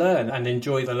sit and learn and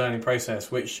enjoy the learning process,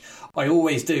 which I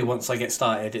always do once I get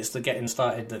started. It's the getting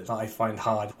started that I find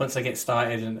hard. Once I get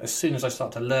started, and as soon as I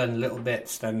start to learn little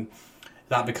bits, then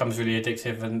that becomes really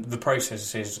addictive, and the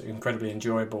process is incredibly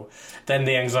enjoyable. Then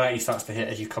the anxiety starts to hit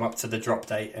as you come up to the drop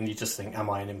date and you just think, am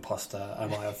I an imposter?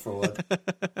 Am I a fraud?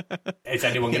 Is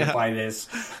anyone going to buy this?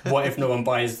 What if no one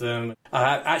buys them?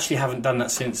 I actually haven't done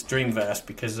that since Dreamverse,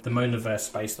 because the Monaverse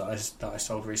space that I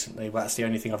sold recently, well, that's the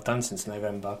only thing I've done since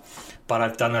November. But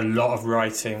I've done a lot of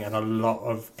writing and a lot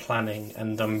of planning,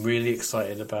 and I'm really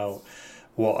excited about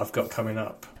what I've got coming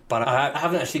up. But I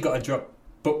haven't actually got a drop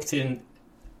booked in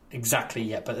exactly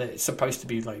yet, but it's supposed to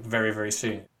be like very, very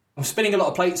soon. I'm spinning a lot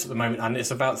of plates at the moment, and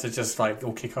it's about to just like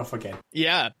all kick off again.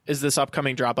 Yeah. Is this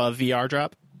upcoming drop a VR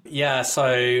drop? Yeah,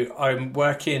 so I'm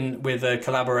working with a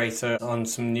collaborator on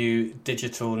some new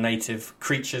digital native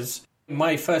creatures.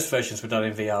 My first versions were done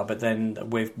in VR, but then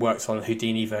we've worked on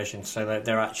Houdini versions, so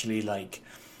they're actually like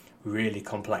really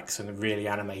complex and really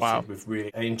animated with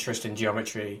really interesting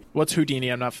geometry. What's Houdini?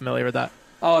 I'm not familiar with that.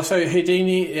 Oh, so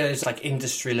Houdini is like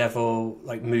industry level,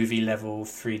 like movie level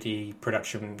 3D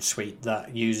production suite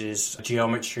that uses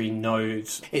geometry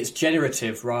nodes. It's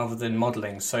generative rather than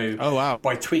modeling. So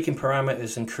by tweaking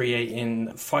parameters and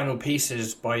creating final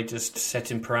pieces by just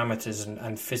setting parameters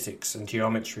and physics and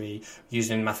geometry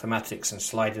using mathematics and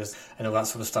sliders and all that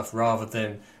sort of stuff, rather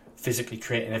than physically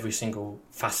creating every single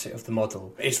facet of the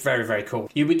model. It's very, very cool.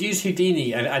 You would use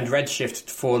Houdini and Redshift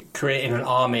for creating an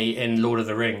army in Lord of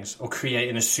the Rings or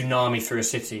creating a tsunami through a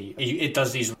city. It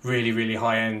does these really, really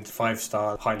high-end,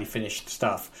 5-star, highly finished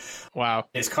stuff. Wow.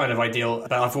 It's kind of ideal,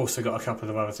 but I've also got a couple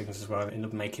of other things as well in the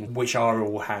making, which are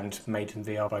all handmade in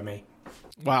VR by me.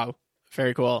 Wow.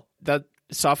 Very cool. That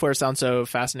software sounds so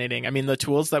fascinating. I mean, the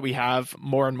tools that we have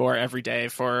more and more every day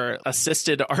for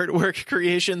assisted artwork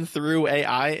creation through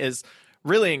AI is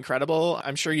really incredible.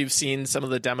 I'm sure you've seen some of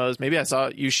the demos. Maybe I saw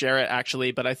you share it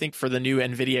actually, but I think for the new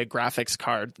NVIDIA graphics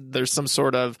card, there's some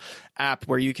sort of app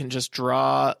where you can just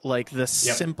draw like the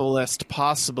simplest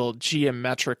possible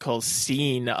geometrical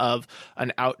scene of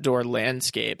an outdoor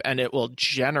landscape, and it will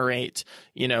generate,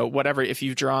 whatever. If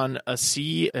you've drawn a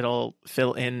sea, it'll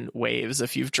fill in waves.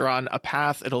 If you've drawn a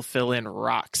path, it'll fill in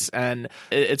rocks. And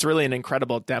it's really an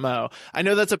incredible demo. I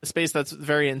know that's a space that's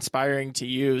very inspiring to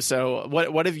you. So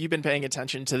what have you been paying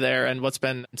attention to there, and what's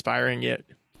been inspiring you?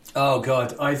 Oh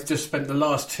God, I've just spent the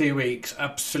last 2 weeks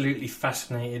absolutely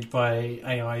fascinated by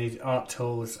AI art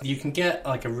tools. You can get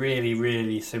like a really,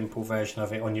 really simple version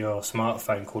of it on your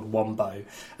smartphone called Wombo.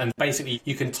 And basically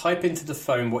you can type into the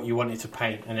phone what you want it to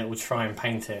paint and it will try and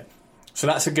paint it. So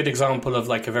that's a good example of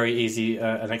like a very easy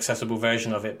and accessible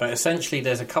version of it. But essentially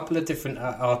there's a couple of different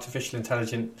artificial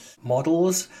intelligence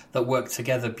models that work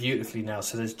together beautifully now.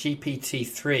 So there's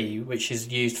GPT-3, which is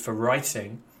used for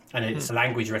writing. And it's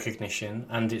language recognition,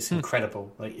 and it's incredible.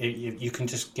 Like you can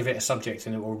just give it a subject,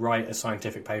 and it will write a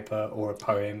scientific paper or a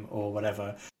poem or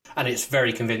whatever, and it's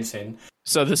very convincing.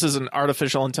 So this is an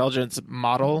artificial intelligence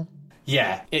model?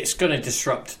 Yeah, it's going to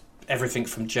disrupt everything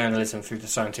from journalism through to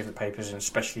scientific papers, and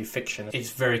especially fiction. It's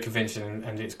very convincing,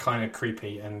 and it's kind of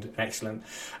creepy and excellent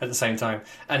at the same time.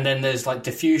 And then there's like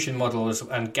diffusion models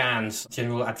and GANs,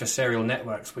 general adversarial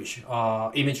networks, which are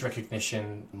image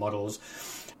recognition models.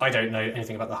 I don't know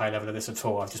anything about the high level of this at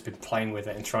all. I've just been playing with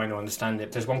it and trying to understand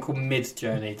it. There's one called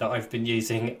Mid-Journey that I've been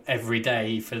using every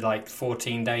day for like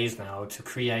 14 days now to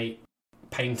create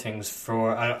paintings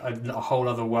for a whole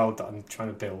other world that I'm trying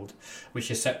to build, which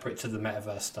is separate to the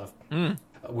metaverse stuff,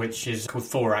 which is called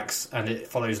Thorax, and it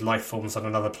follows life forms on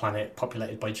another planet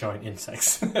populated by giant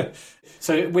insects.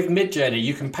 So with Mid-Journey,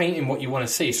 you can paint in what you want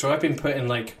to see. So I've been putting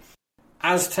like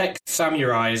Aztec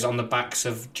samurais on the backs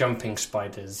of jumping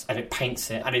spiders, and it paints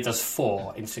it, and it does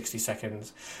 4 in 60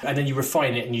 seconds. And then you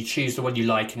refine it, and you choose the one you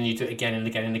like, and you do it again and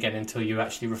again and again until you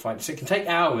actually refine it. So it can take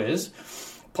hours,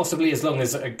 possibly as long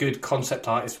as a good concept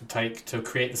artist would take to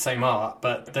create the same art,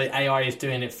 but the AI is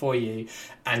doing it for you,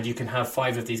 and you can have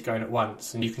 5 of these going at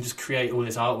once, and you can just create all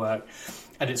this artwork,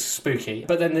 and it's spooky.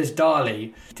 But then there's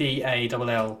DALL-E,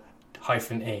 DALL-E,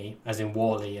 as in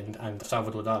Wall-E and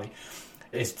Salvador Dali.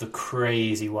 It's the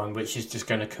crazy one, which is just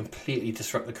going to completely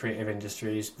disrupt the creative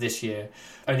industries this year.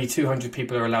 Only 200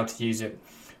 people are allowed to use it,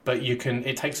 but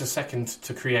it takes a second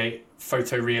to create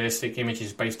photorealistic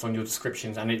images based on your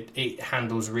descriptions, and it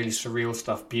handles really surreal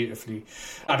stuff beautifully.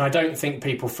 And I don't think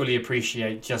people fully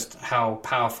appreciate just how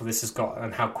powerful this has got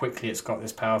and how quickly it's got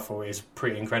this powerful. It's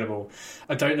pretty incredible.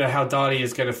 I don't know how DALL-E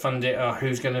is going to fund it or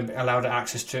who's going to allow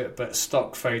access to it, but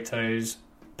stock photos,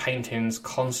 paintings,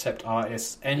 concept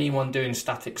artists, anyone doing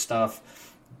static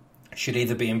stuff should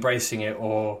either be embracing it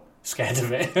or scared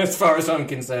of it, as far as I'm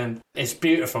concerned. It's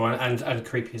beautiful and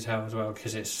creepy as hell as well,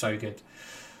 because it's so good.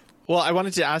 Well, I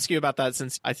wanted to ask you about that,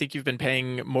 since I think you've been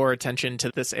paying more attention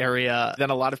to this area than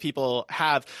a lot of people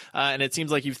have. And it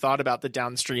seems like you've thought about the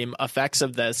downstream effects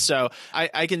of this. So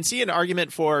I can see an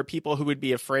argument for people who would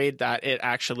be afraid that it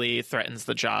actually threatens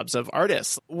the jobs of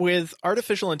artists. With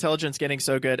artificial intelligence getting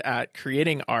so good at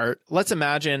creating art, let's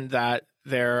imagine that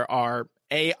there are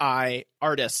AI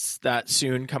artists that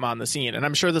soon come on the scene. And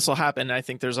I'm sure this will happen. I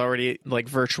think there's already like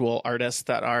virtual artists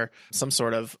that are some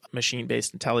sort of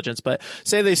machine-based intelligence. But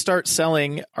say they start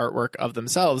selling artwork of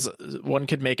themselves, one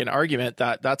could make an argument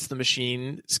that that's the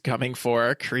machines coming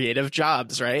for creative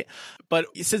jobs, right? But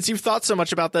since you've thought so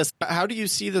much about this, how do you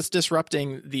see this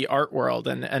disrupting the art world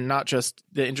and not just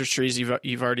the industries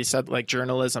you've already said, like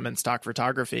journalism and stock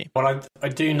photography? Well, I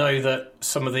do know that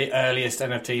some of the earliest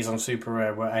NFTs on Super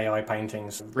Rare were AI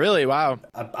paintings. Really? Wow.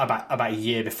 About a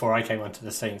year before I came onto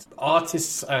the scene.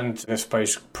 Artists and, I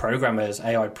suppose, programmers,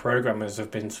 AI programmers, have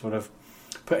been sort of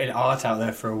putting art out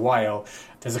there for a while.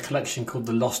 There's a collection called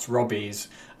the Lost Robbies,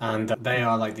 and they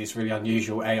are like these really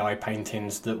unusual AI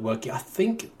paintings that were, I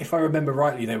think, if I remember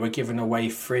rightly, they were given away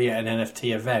free at an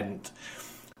NFT event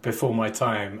before my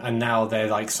time, and now they're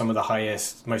like some of the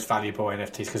highest, most valuable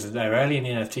NFTs, because they're early in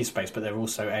the NFT space, but they're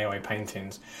also AI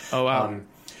paintings. Oh, wow.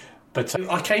 But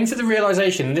I came to the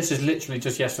realisation, and this is literally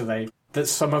just yesterday, that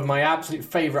some of my absolute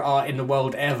favourite art in the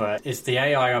world ever is the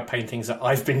AI art paintings that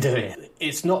I've been doing.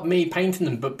 It's not me painting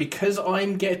them, but because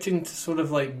I'm getting to sort of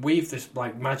like weave this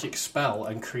like magic spell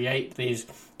and create these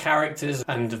characters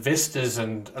and vistas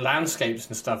and landscapes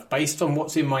and stuff based on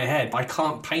what's in my head. I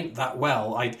can't paint that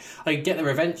well. I get there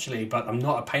eventually, but I'm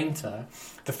not a painter.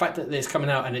 The fact that it's coming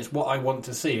out and it's what I want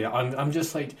to see, I'm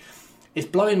just like, it's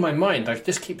blowing my mind. I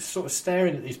just keep sort of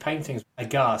staring at these paintings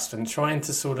aghast and trying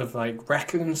to sort of like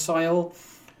reconcile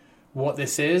what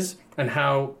this is and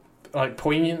how like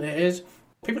poignant it is.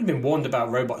 People have been warned about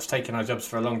robots taking our jobs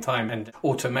for a long time, and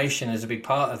automation is a big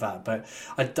part of that. But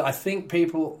I think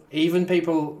people, even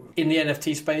people in the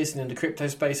NFT space and in the crypto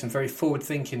space and very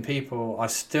forward-thinking people, are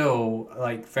still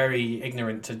like very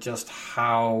ignorant to just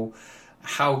how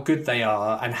good they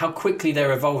are and how quickly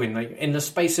they're evolving. Like in the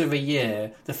space of a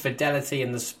year, the fidelity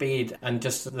and the speed and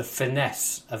just the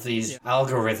finesse of these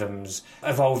algorithms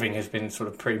evolving has been sort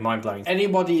of pretty mind-blowing.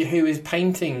 Anybody who is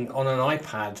painting on an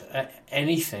iPad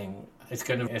anything is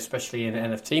going to, especially in the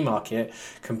NFT market,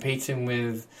 competing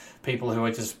with people who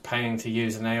are just paying to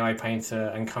use an AI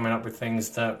painter and coming up with things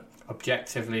that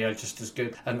objectively are just as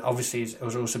good. And obviously it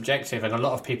was all subjective, and a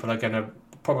lot of people are going to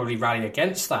probably rally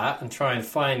against that and try and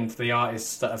find the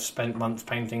artists that have spent months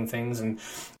painting things and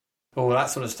all that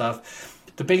sort of stuff.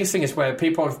 The biggest thing is where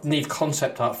people need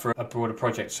concept art for a broader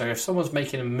project. So if someone's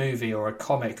making a movie or a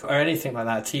comic or anything like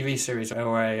that, a TV series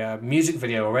or a music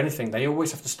video or anything, they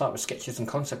always have to start with sketches and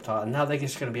concept art. And now they're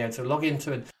just going to be able to log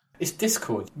into it. It's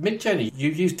Discord. Midjourney, you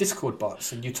use Discord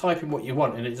bots and you type in what you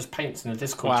want and it just paints in a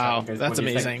Discord chat. Wow, Goes, that's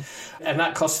amazing. And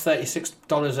that costs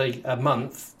 $36 a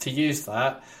month to use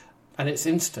that. And it's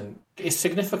instant. It's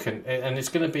significant, and it's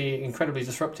going to be incredibly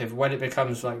disruptive when it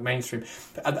becomes like mainstream.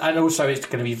 And also, it's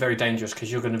going to be very dangerous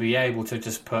because you're going to be able to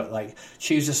just put like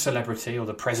choose a celebrity or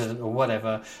the president or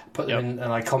whatever, put them in a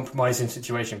like compromising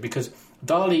situation. Because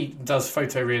DALL-E does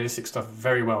photorealistic stuff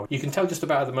very well. You can tell just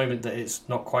about at the moment that it's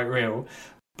not quite real,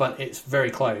 but it's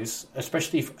very close,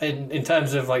 especially in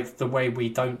terms of like the way we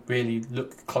don't really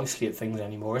look closely at things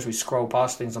anymore as we scroll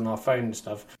past things on our phone and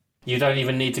stuff. You don't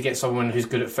even need to get someone who's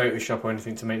good at Photoshop or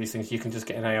anything to make these things. You can just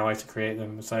get an AI to create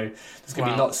them. So there's going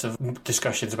to be lots of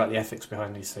discussions about the ethics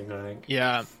behind these things, I think.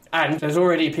 Yeah. And there's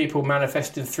already people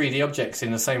manifesting 3D objects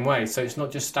in the same way. So it's not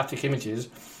just static images.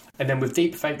 And then with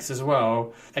deepfakes as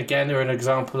well, again, they're an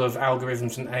example of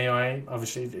algorithms and AI.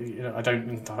 Obviously, you know, I don't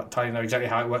entirely know exactly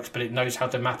how it works, but it knows how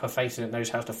to map a face and it knows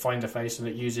how to find a face, and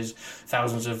it uses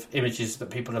thousands of images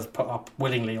that people have put up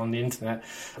willingly on the internet.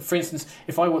 For instance,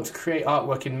 if I want to create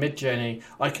artwork in Midjourney,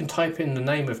 I can type in the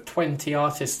name of 20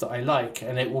 artists that I like,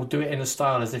 and it will do it in a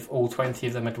style as if all 20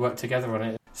 of them had worked together on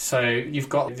it. So you've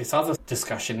got this other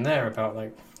discussion there about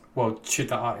like, well, should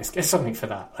that artist get something for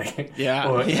that? Like,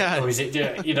 or is it,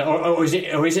 you know, or is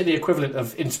it the equivalent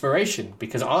of inspiration?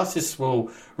 Because artists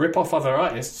will rip off other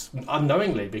artists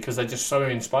unknowingly because they're just so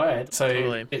inspired. So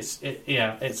totally.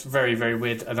 It's very, very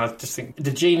weird. And I just think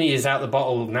the genie is out the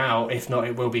bottle now. If not,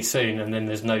 it will be soon. And then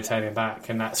there's no turning back.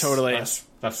 And that's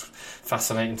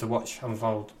fascinating to watch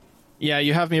unfold. Yeah,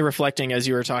 you have me reflecting as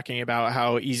you were talking about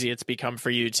how easy it's become for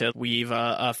you to weave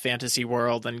a fantasy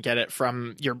world and get it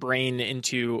from your brain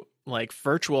into like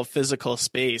virtual physical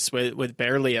space with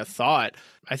barely a thought.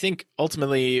 I think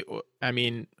ultimately, I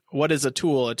mean, what is a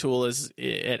tool? A tool is,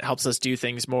 it helps us do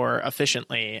things more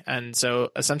efficiently. And so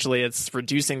essentially it's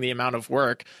reducing the amount of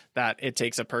work that it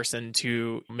takes a person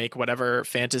to make whatever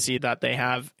fantasy that they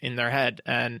have in their head.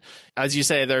 And as you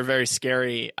say, there are very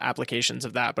scary applications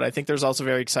of that. But I think there's also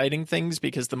very exciting things,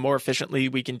 because the more efficiently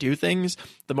we can do things,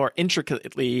 the more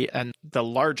intricately and the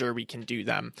larger we can do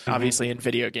them. Mm-hmm. Obviously in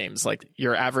video games, like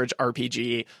your average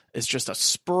RPG is just a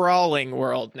sprawling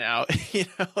world now,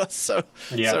 so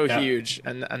huge.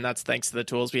 And that's thanks to the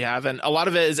tools we have. And a lot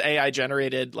of it is AI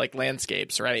generated, like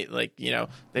landscapes, right? Like,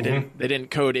 they didn't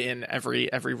code in every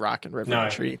rock and river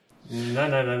and tree.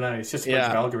 No. It's just a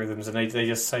bunch of algorithms, and they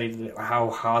just say how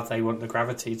hard they want the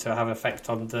gravity to have effect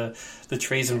on the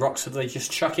trees and rocks that they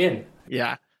just chuck in.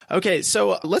 Yeah. Okay,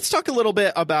 so let's talk a little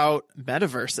bit about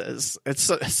metaverses.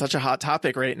 It's such a hot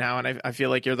topic right now, and I feel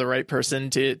like you're the right person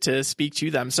to speak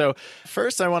to them. So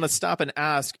first, I want to stop and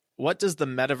ask, what does the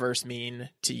metaverse mean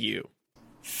to you?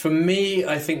 For me,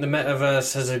 I think the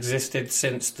metaverse has existed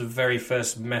since the very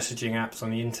first messaging apps on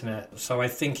the internet. So I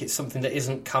think it's something that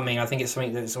isn't coming. I think it's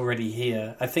something that's already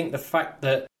here. I think the fact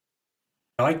that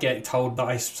I get told that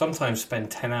I sometimes spend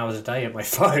 10 hours a day at my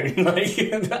phone,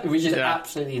 which is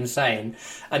absolutely insane.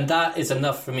 And that is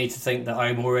enough for me to think that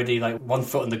I'm already like 1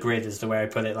 foot on the grid, is the way I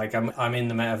put it. Like I'm in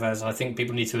the metaverse. I think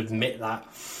people need to admit that.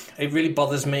 It really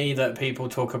bothers me that people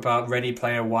talk about Ready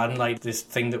Player One, like this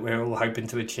thing that we're all hoping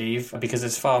to achieve, because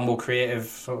there's far more creative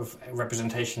sort of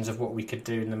representations of what we could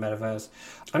do in the metaverse.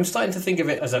 I'm starting to think of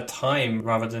it as a time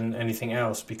rather than anything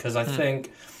else, because I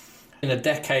think in a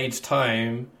decade's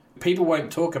time, people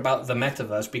won't talk about the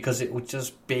metaverse because it will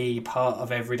just be part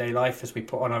of everyday life as we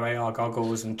put on our AR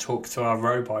goggles and talk to our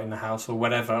robot in the house or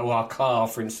whatever, or our car,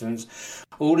 for instance.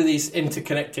 All of these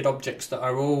interconnected objects that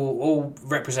are all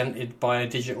represented by a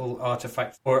digital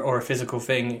artifact or a physical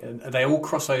thing, they all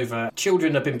cross over.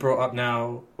 Children have been brought up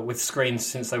now with screens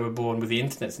since they were born, with the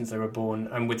internet since they were born,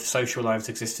 and with social lives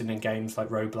existing in games like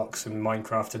Roblox and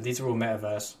Minecraft, and these are all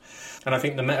metaverse. And I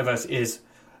think the metaverse is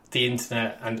the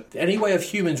internet, and any way of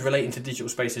humans relating to digital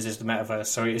spaces is the metaverse.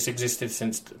 So it's existed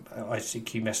since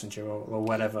ICQ Messenger or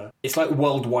whatever. It's like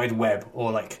World Wide Web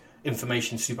or like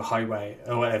information superhighway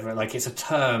or whatever. Like, it's a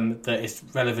term that is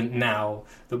relevant now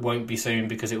that won't be soon,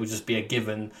 because it will just be a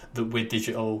given that we're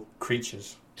digital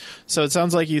creatures. So it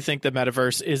sounds like you think the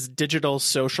metaverse is digital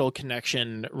social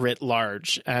connection writ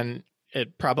large, and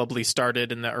it probably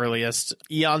started in the earliest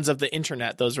eons of the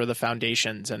internet. Those were the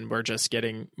foundations, and we're just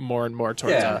getting more and more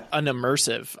towards an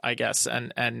immersive, I guess,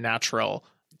 and natural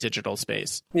digital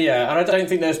space. Yeah, and I don't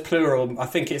think there's plural. I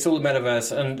think it's all the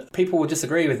metaverse, and people will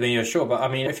disagree with me, sure, but I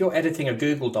mean, if you're editing a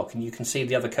Google Doc and you can see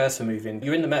the other cursor moving,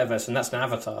 you're in the metaverse, and that's an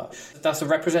avatar. That's a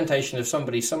representation of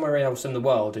somebody somewhere else in the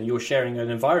world, and you're sharing an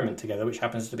environment together, which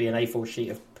happens to be an A4 sheet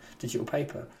of digital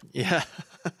paper. Yeah.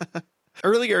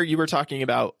 Earlier, you were talking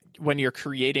about when you're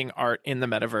creating art in the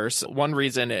metaverse, one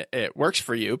reason it works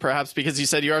for you, perhaps because you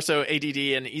said you are so ADD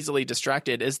and easily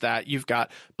distracted, is that you've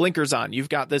got blinkers on. You've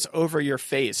got this over your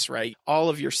face, right? All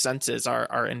of your senses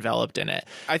are enveloped in it.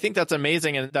 I think that's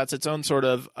amazing, and that's its own sort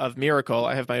of miracle.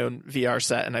 I have my own VR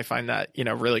set, and I find that,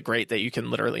 really great that you can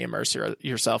literally immerse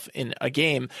yourself in a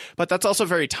game. But that's also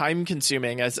very time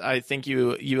consuming, as I think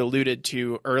you alluded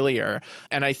to earlier.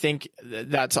 And I think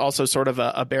that's also sort of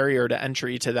a barrier to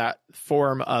entry to that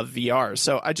form of VR.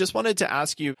 So I just wanted to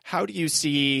ask you, how do you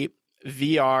see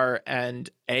VR and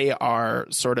AR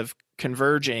sort of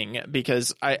converging?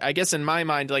 Because I guess in my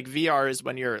mind, like, VR is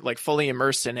when you're like fully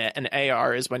immersed in it, and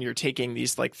AR is when you're taking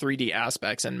these like 3D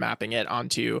aspects and mapping it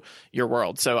onto your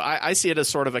world. So I see it as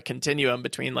sort of a continuum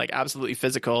between like absolutely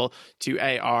physical to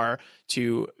AR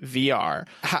to VR.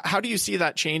 How do you see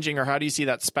that changing, or how do you see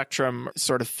that spectrum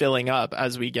sort of filling up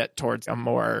as we get towards a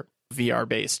more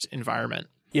VR-based environment?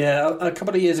 Yeah, a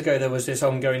couple of years ago, there was this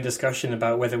ongoing discussion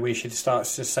about whether we should start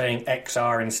just saying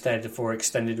XR instead for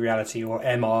extended reality, or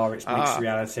MR, it's mixed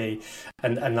reality.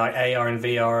 And like AR and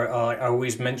VR are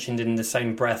always mentioned in the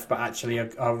same breath, but actually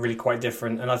are really quite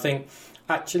different. And I think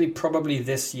actually probably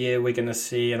this year we're going to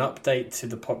see an update to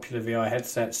the popular VR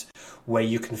headsets where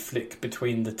you can flick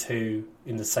between the two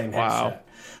in the same headset. Wow.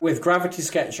 With Gravity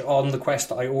Sketch on the Quest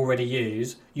that I already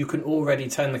use, you can already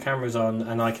turn the cameras on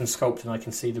and I can sculpt and I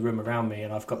can see the room around me,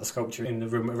 and I've got the sculpture in the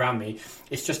room around me.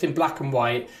 It's just in black and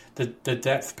white. The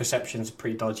depth perception's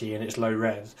pretty dodgy and it's low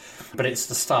res, but it's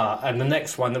the start. And the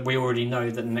next one, that we already know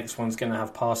that the next one's going to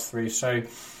have pass-through. So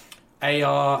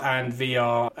AR and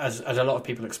VR, as a lot of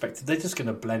people expected, they're just going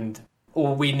to blend.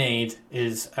 All we need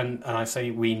is, and I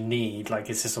say we need, like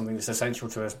it's just something that's essential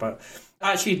to us, but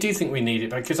I actually do think we need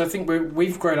it, because I think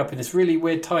we've grown up in this really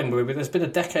weird time where there's been a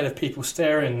decade of people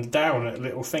staring down at a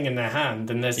little thing in their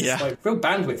hand, and there's this like real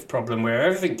bandwidth problem where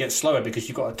everything gets slower because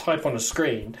you've got to type on a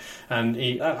screen, and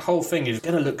that whole thing is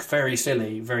going to look very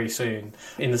silly very soon,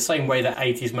 in the same way that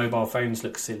 80s mobile phones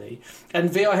look silly. And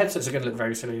VR headsets are going to look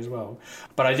very silly as well.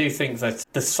 But I do think that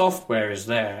the software is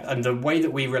there, and the way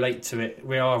that we relate to it,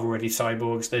 we are already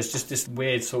cyborgs. There's just this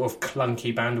weird sort of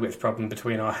clunky bandwidth problem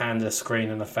between our hand, the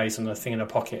screen, and the face, and the thing in a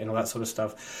pocket and all that sort of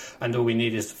stuff. And all we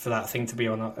need is for that thing to be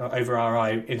on over our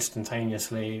eye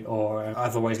instantaneously, or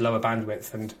otherwise lower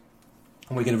bandwidth, and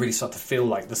we're going to really start to feel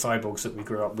like the cyborgs that we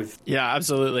grew up with. Yeah,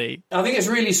 absolutely. I think it's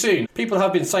really soon. People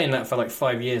have been saying that for like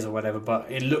 5 years or whatever,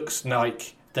 but it looks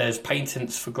like there's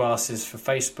patents for glasses for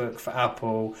Facebook, for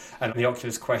Apple, and the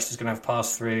Oculus Quest is going to have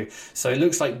pass-through. So it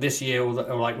looks like this year, or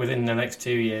like within the next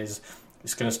 2 years,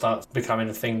 it's going to start becoming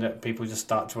a thing that people just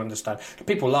start to understand.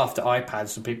 People laughed at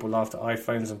iPads, and people laughed at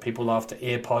iPhones, and people laughed at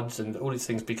earpods and all these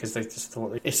things because they just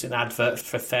thought it's an advert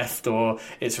for theft, or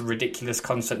it's a ridiculous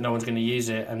concept, no one's going to use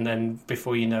it. And then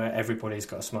before you know it, everybody's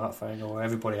got a smartphone, or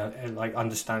everybody like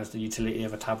understands the utility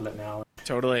of a tablet now.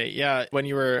 Totally. Yeah. When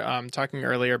you were talking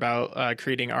earlier about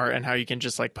creating art and how you can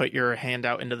just like put your hand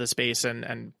out into the space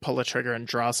and pull a trigger and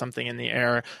draw something in the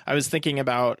air, I was thinking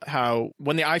about how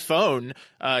when the iPhone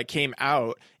came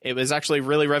out, it was actually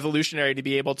really revolutionary to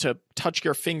be able to touch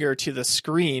your finger to the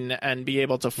screen and be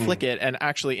able to flick it and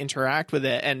actually interact with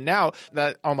it. And now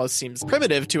that almost seems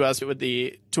primitive to us with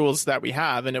the tools that we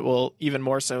have, and it will even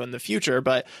more so in the future.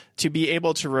 But to be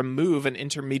able to remove an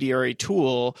intermediary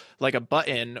tool like a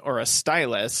button or a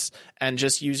stylus and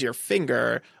just use your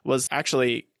finger was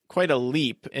actually quite a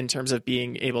leap in terms of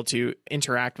being able to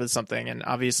interact with something. And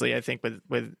obviously, I think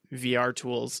with VR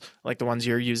tools like the ones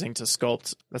you're using to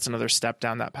sculpt, that's another step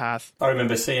down that path. I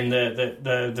remember seeing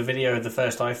the video of the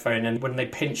first iPhone, and when they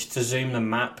pinched to zoom the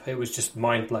map, it was just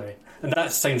mind-blowing. And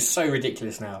that seems so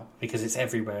ridiculous now because it's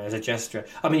everywhere as a gesture.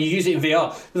 I mean, you use it in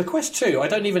VR. The Quest 2, I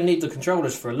don't even need the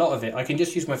controllers for a lot of it. I can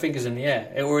just use my fingers in the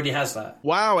air. It already has that.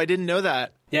 Wow, I didn't know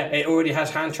that. Yeah, it already has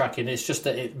hand tracking. It's just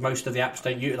that most of the apps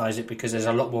don't utilise it because there's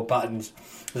a lot more buttons.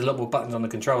 There's a lot more buttons on the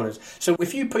controllers. So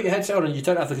if you put your headset on and you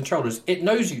don't have the controllers, it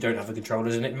knows you don't have the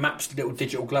controllers and it maps little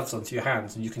digital gloves onto your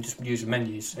hands, and you can just use the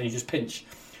menus and you just pinch.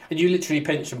 And you literally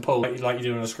pinch and pull like you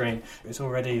do on a screen. It's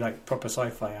already like proper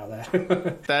sci-fi out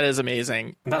there. That is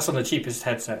amazing. And that's on the cheapest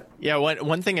headset. Yeah,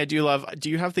 one thing I do love, do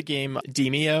you have the game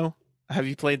Demio? Have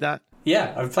you played that?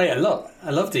 Yeah, I've played it a lot. I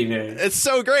love Demio. It's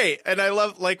so great. And I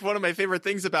love, like, one of my favorite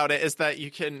things about it is that you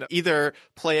can either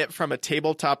play it from a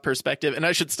tabletop perspective, and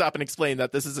I should stop and explain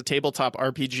that this is a tabletop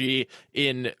RPG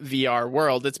in VR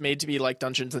world. It's made to be like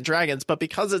Dungeons and Dragons, but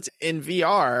because it's in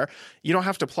VR, you don't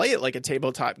have to play it like a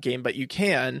tabletop game, but you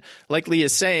can. Like Lee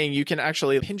is saying, you can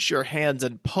actually pinch your hands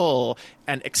and pull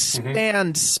and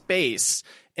expand space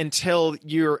until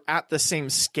you're at the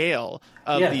same scale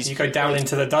of these. You go down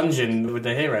into the dungeon with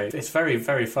the hero. It's very,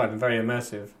 very fun, very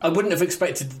immersive. I wouldn't have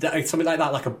expected something like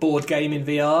that, like a board game in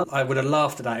VR. I would have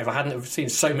laughed at that if I hadn't have seen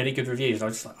so many good reviews. I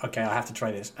was just like, okay, I have to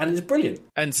try this. And it's brilliant.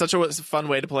 And such a fun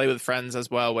way to play with friends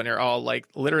as well, when you're all like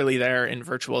literally there in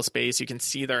virtual space. You can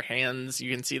see their hands,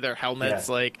 you can see their helmets.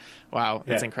 Like, wow,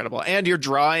 it's incredible. And you're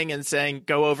drawing and saying,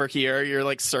 go over here. You're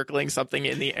like circling something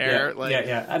in the air.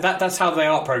 And that's how the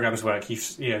art programs work.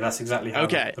 That's exactly how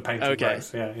the painting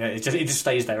works. It just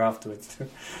stays there afterwards.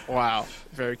 Wow,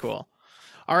 very cool.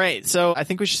 All right, so I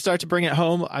think we should start to bring it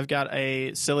home. I've got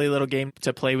a silly little game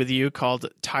to play with you called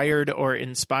Tired or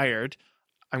Inspired.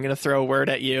 I'm going to throw a word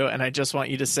at you, and I just want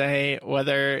you to say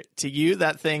whether to you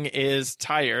that thing is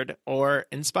tired or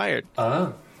inspired.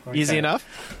 Okay. Easy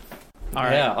enough? All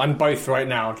right. Yeah, I'm both right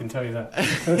now, I can tell you that.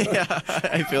 Yeah,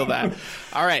 I feel that.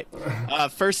 All right,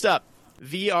 first up.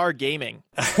 VR gaming.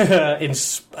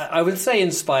 I would say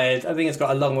inspired. I think it's got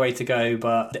a long way to go,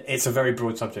 but it's a very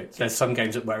broad subject. There's some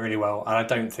games that work really well, and I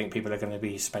don't think people are going to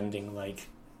be spending like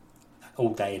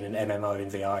all day in an MMO in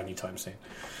VR anytime soon.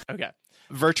 Okay.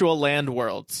 Virtual land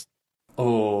worlds.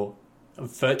 Or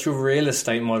virtual real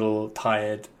estate model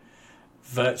tired.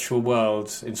 Virtual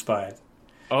worlds inspired.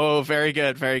 Oh, very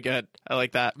good. Very good. I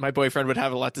like that. My boyfriend would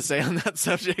have a lot to say on that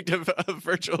subject of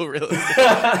virtual real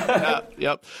estate.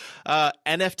 Yep.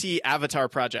 NFT avatar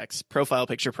projects, profile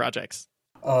picture projects.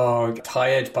 Oh,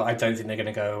 tired, but I don't think they're going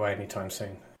to go away anytime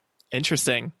soon.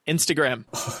 Interesting. Instagram.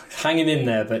 Hanging in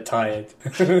there, but tired.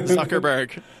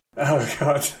 Zuckerberg. Oh,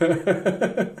 God.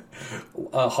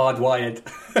 Hardwired.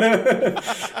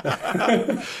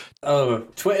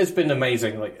 Twitter's been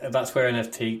amazing. Like, that's where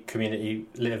NFT community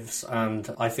lives, and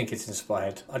I think it's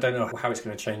inspired. I don't know how it's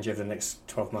going to change over the next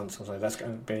 12 months or so. That's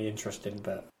going to be interesting.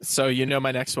 But so,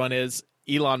 my next one is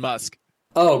Elon Musk.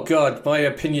 Oh, God, my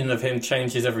opinion of him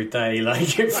changes every day.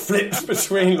 Like, it flips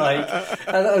between, like...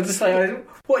 And I'm just like, I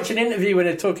watch an interview when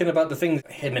they're talking about the things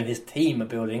him and his team are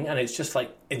building, and it's just,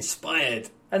 like, inspired.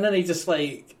 And then he just,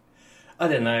 like... I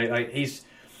don't know, like, he's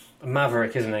a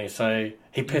maverick, isn't he? So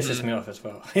he pisses me off as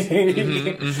well.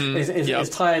 He's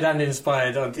tired and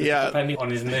inspired, depending on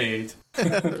his mood.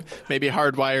 Maybe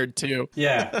hardwired too.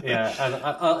 Yeah. And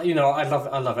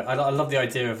I love it. I love the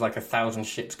idea of like 1,000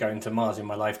 ships going to Mars in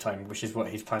my lifetime, which is what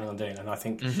he's planning on doing. And I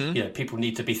think people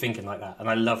need to be thinking like that, and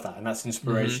I love that, and that's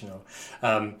inspirational.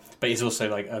 But he's also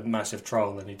like a massive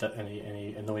troll, and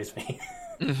he annoys me.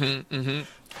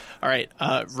 All right,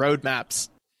 roadmaps.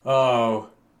 Oh.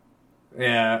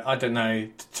 Yeah, I don't know.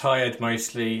 Tired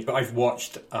mostly. But I've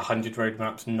watched 100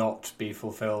 roadmaps not be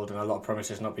fulfilled and a lot of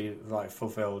promises not be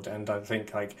fulfilled. And I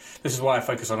think this is why I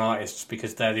focus on artists,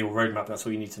 because they're the roadmap. That's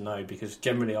all you need to know, because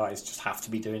generally artists just have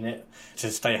to be doing it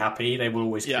to stay happy. They will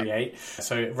always create.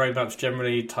 So roadmaps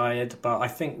generally tired, but I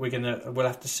think we'll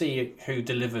have to see who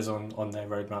delivers on their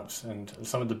roadmaps. And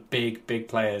some of the big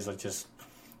players are just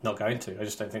not going to. I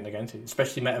just don't think they're going to.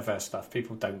 Especially metaverse stuff.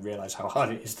 People don't realize how hard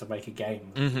it is to make a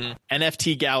game. Mm-hmm.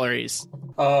 NFT galleries.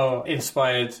 Oh,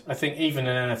 inspired. I think even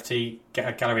an NFT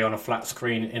gallery on a flat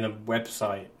screen in a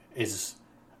website is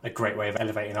a great way of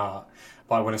elevating art.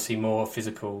 But I want to see more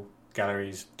physical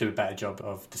galleries do a better job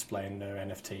of displaying their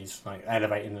NFTs, like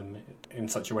elevating them in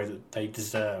such a way that they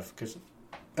deserve. Because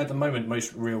at the moment,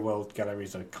 most real-world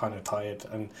galleries are kind of tired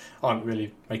and aren't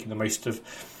really making the most of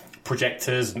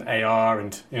projectors and AR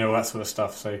and all that sort of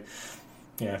stuff. So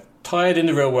yeah, tired in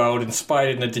the real world,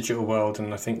 inspired in the digital world,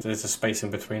 and I think there's a space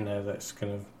in between there that's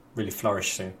going to really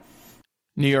flourish soon.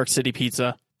 New York City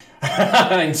pizza.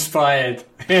 Inspired.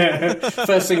 Yeah.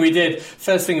 First thing we did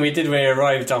when we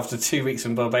arrived after 2 weeks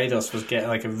in Barbados was get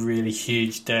like a really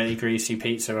huge, dirty, greasy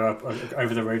pizza up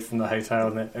over the road from the hotel,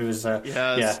 and it was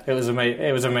yes. it was amazing.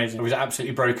 It was amazing. It was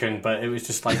absolutely broken, but it was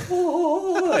just like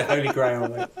holy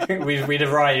grail. Like, we'd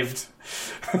arrived.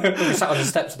 We sat on the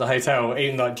steps of the hotel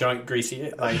eating like giant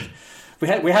greasy like. We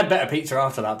had better pizza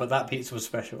after that, but that pizza was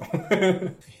special.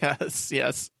 Yes.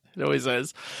 It always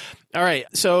is. All right.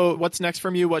 So what's next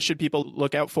from you? What should people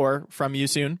look out for from you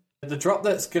soon? The drop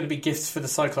that's going to be gifts for the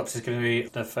Cyclops is going to be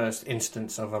the first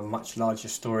instance of a much larger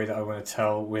story that I want to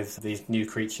tell with these new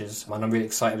creatures. And I'm really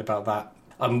excited about that.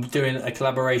 I'm doing a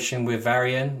collaboration with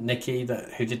Varian, Nikki,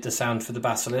 who did the sound for the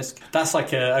Basilisk. That's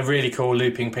like a really cool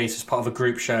looping piece as part of a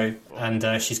group show.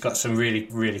 And she's got some really,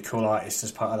 really cool artists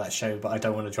as part of that show. But I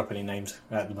don't want to drop any names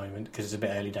at the moment because it's a bit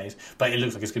early days. But it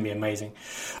looks like it's going to be amazing.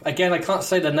 Again, I can't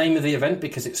say the name of the event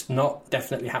because it's not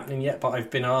definitely happening yet. But I've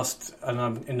been asked, and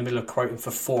I'm in the middle of quoting for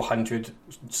 400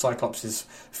 Cyclopses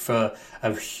for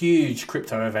a huge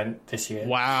crypto event this year.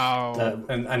 Wow.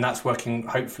 And that's working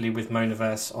hopefully with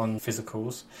Monaverse on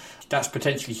physicals. That's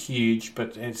potentially huge,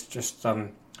 but it's just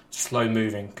slow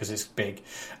moving because it's big.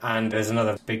 And there's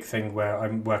another big thing where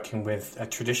I'm working with a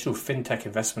traditional fintech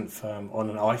investment firm on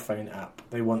an iPhone app.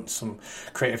 They want some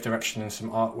creative direction and some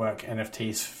artwork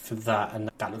NFTs for that, and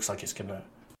that looks like it's going to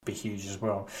be huge as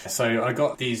well. So I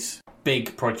got these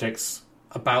big projects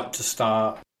about to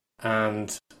start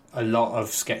and a lot of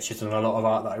sketches and a lot of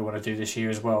art that I want to do this year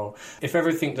as well. If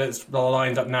everything that's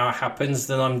lined up now happens,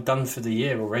 then I'm done for the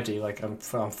year already. Like I'm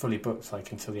fully booked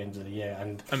like until the end of the year,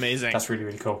 and amazing. That's really,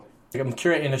 really cool. I'm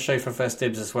curating a show for First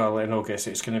Dibs as well in August.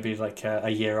 It's going to be like a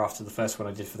year after the first one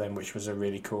I did for them, which was a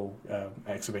really cool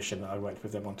exhibition that I worked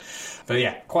with them on. But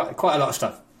yeah, quite a lot of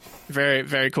stuff. Very,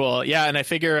 very cool. Yeah, and I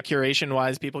figure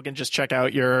curation-wise, people can just check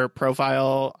out your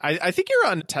profile. I think you're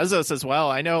on Tezos as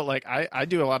well. I know, like, I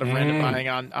do a lot of random buying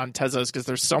on Tezos because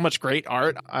there's so much great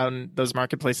art on those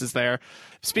marketplaces there.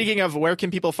 Speaking of, where can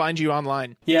people find you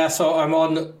online? Yeah, so I'm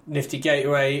on Nifty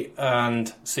Gateway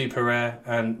and Super Rare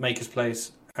and Maker's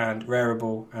Place and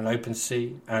Rareable and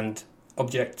OpenSea and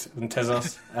Object and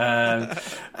Tezos, and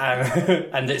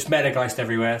it's Metageist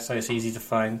everywhere, so it's easy to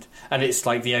find, and it's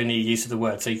like the only use of the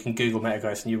word, so you can Google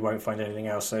Metageist and you won't find anything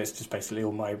else. So it's just basically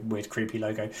all my weird creepy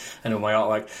logo and all my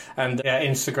artwork. And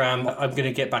Instagram, I'm going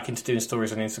to get back into doing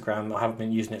stories on Instagram. I haven't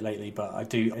been using it lately, but I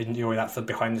do enjoy that for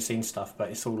behind the scenes stuff, but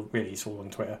it's all on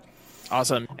Twitter.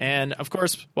 Awesome. And of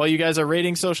course, while you guys are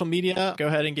rating social media, go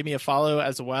ahead and give me a follow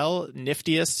as well.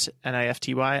 Niftyist,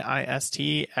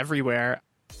 NIFTYIST, everywhere.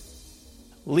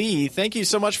 Lee, thank you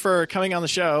so much for coming on the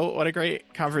show. What a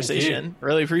great conversation.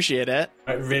 Really appreciate it.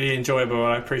 Really enjoyable.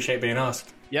 I appreciate being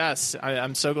asked. Yes,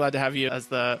 I'm so glad to have you as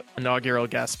the inaugural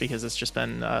guest because it's just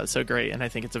been so great, and I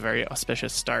think it's a very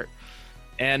auspicious start.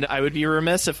 And I would be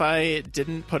remiss if I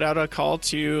didn't put out a call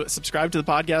to subscribe to the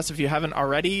podcast. If you haven't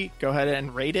already, go ahead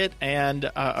and rate it, and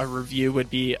a review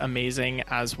would be amazing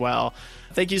as well.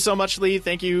 Thank you so much, Lee.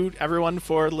 Thank you, everyone,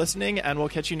 for listening, and we'll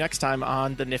catch you next time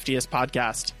on the Niftiest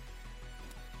Podcast.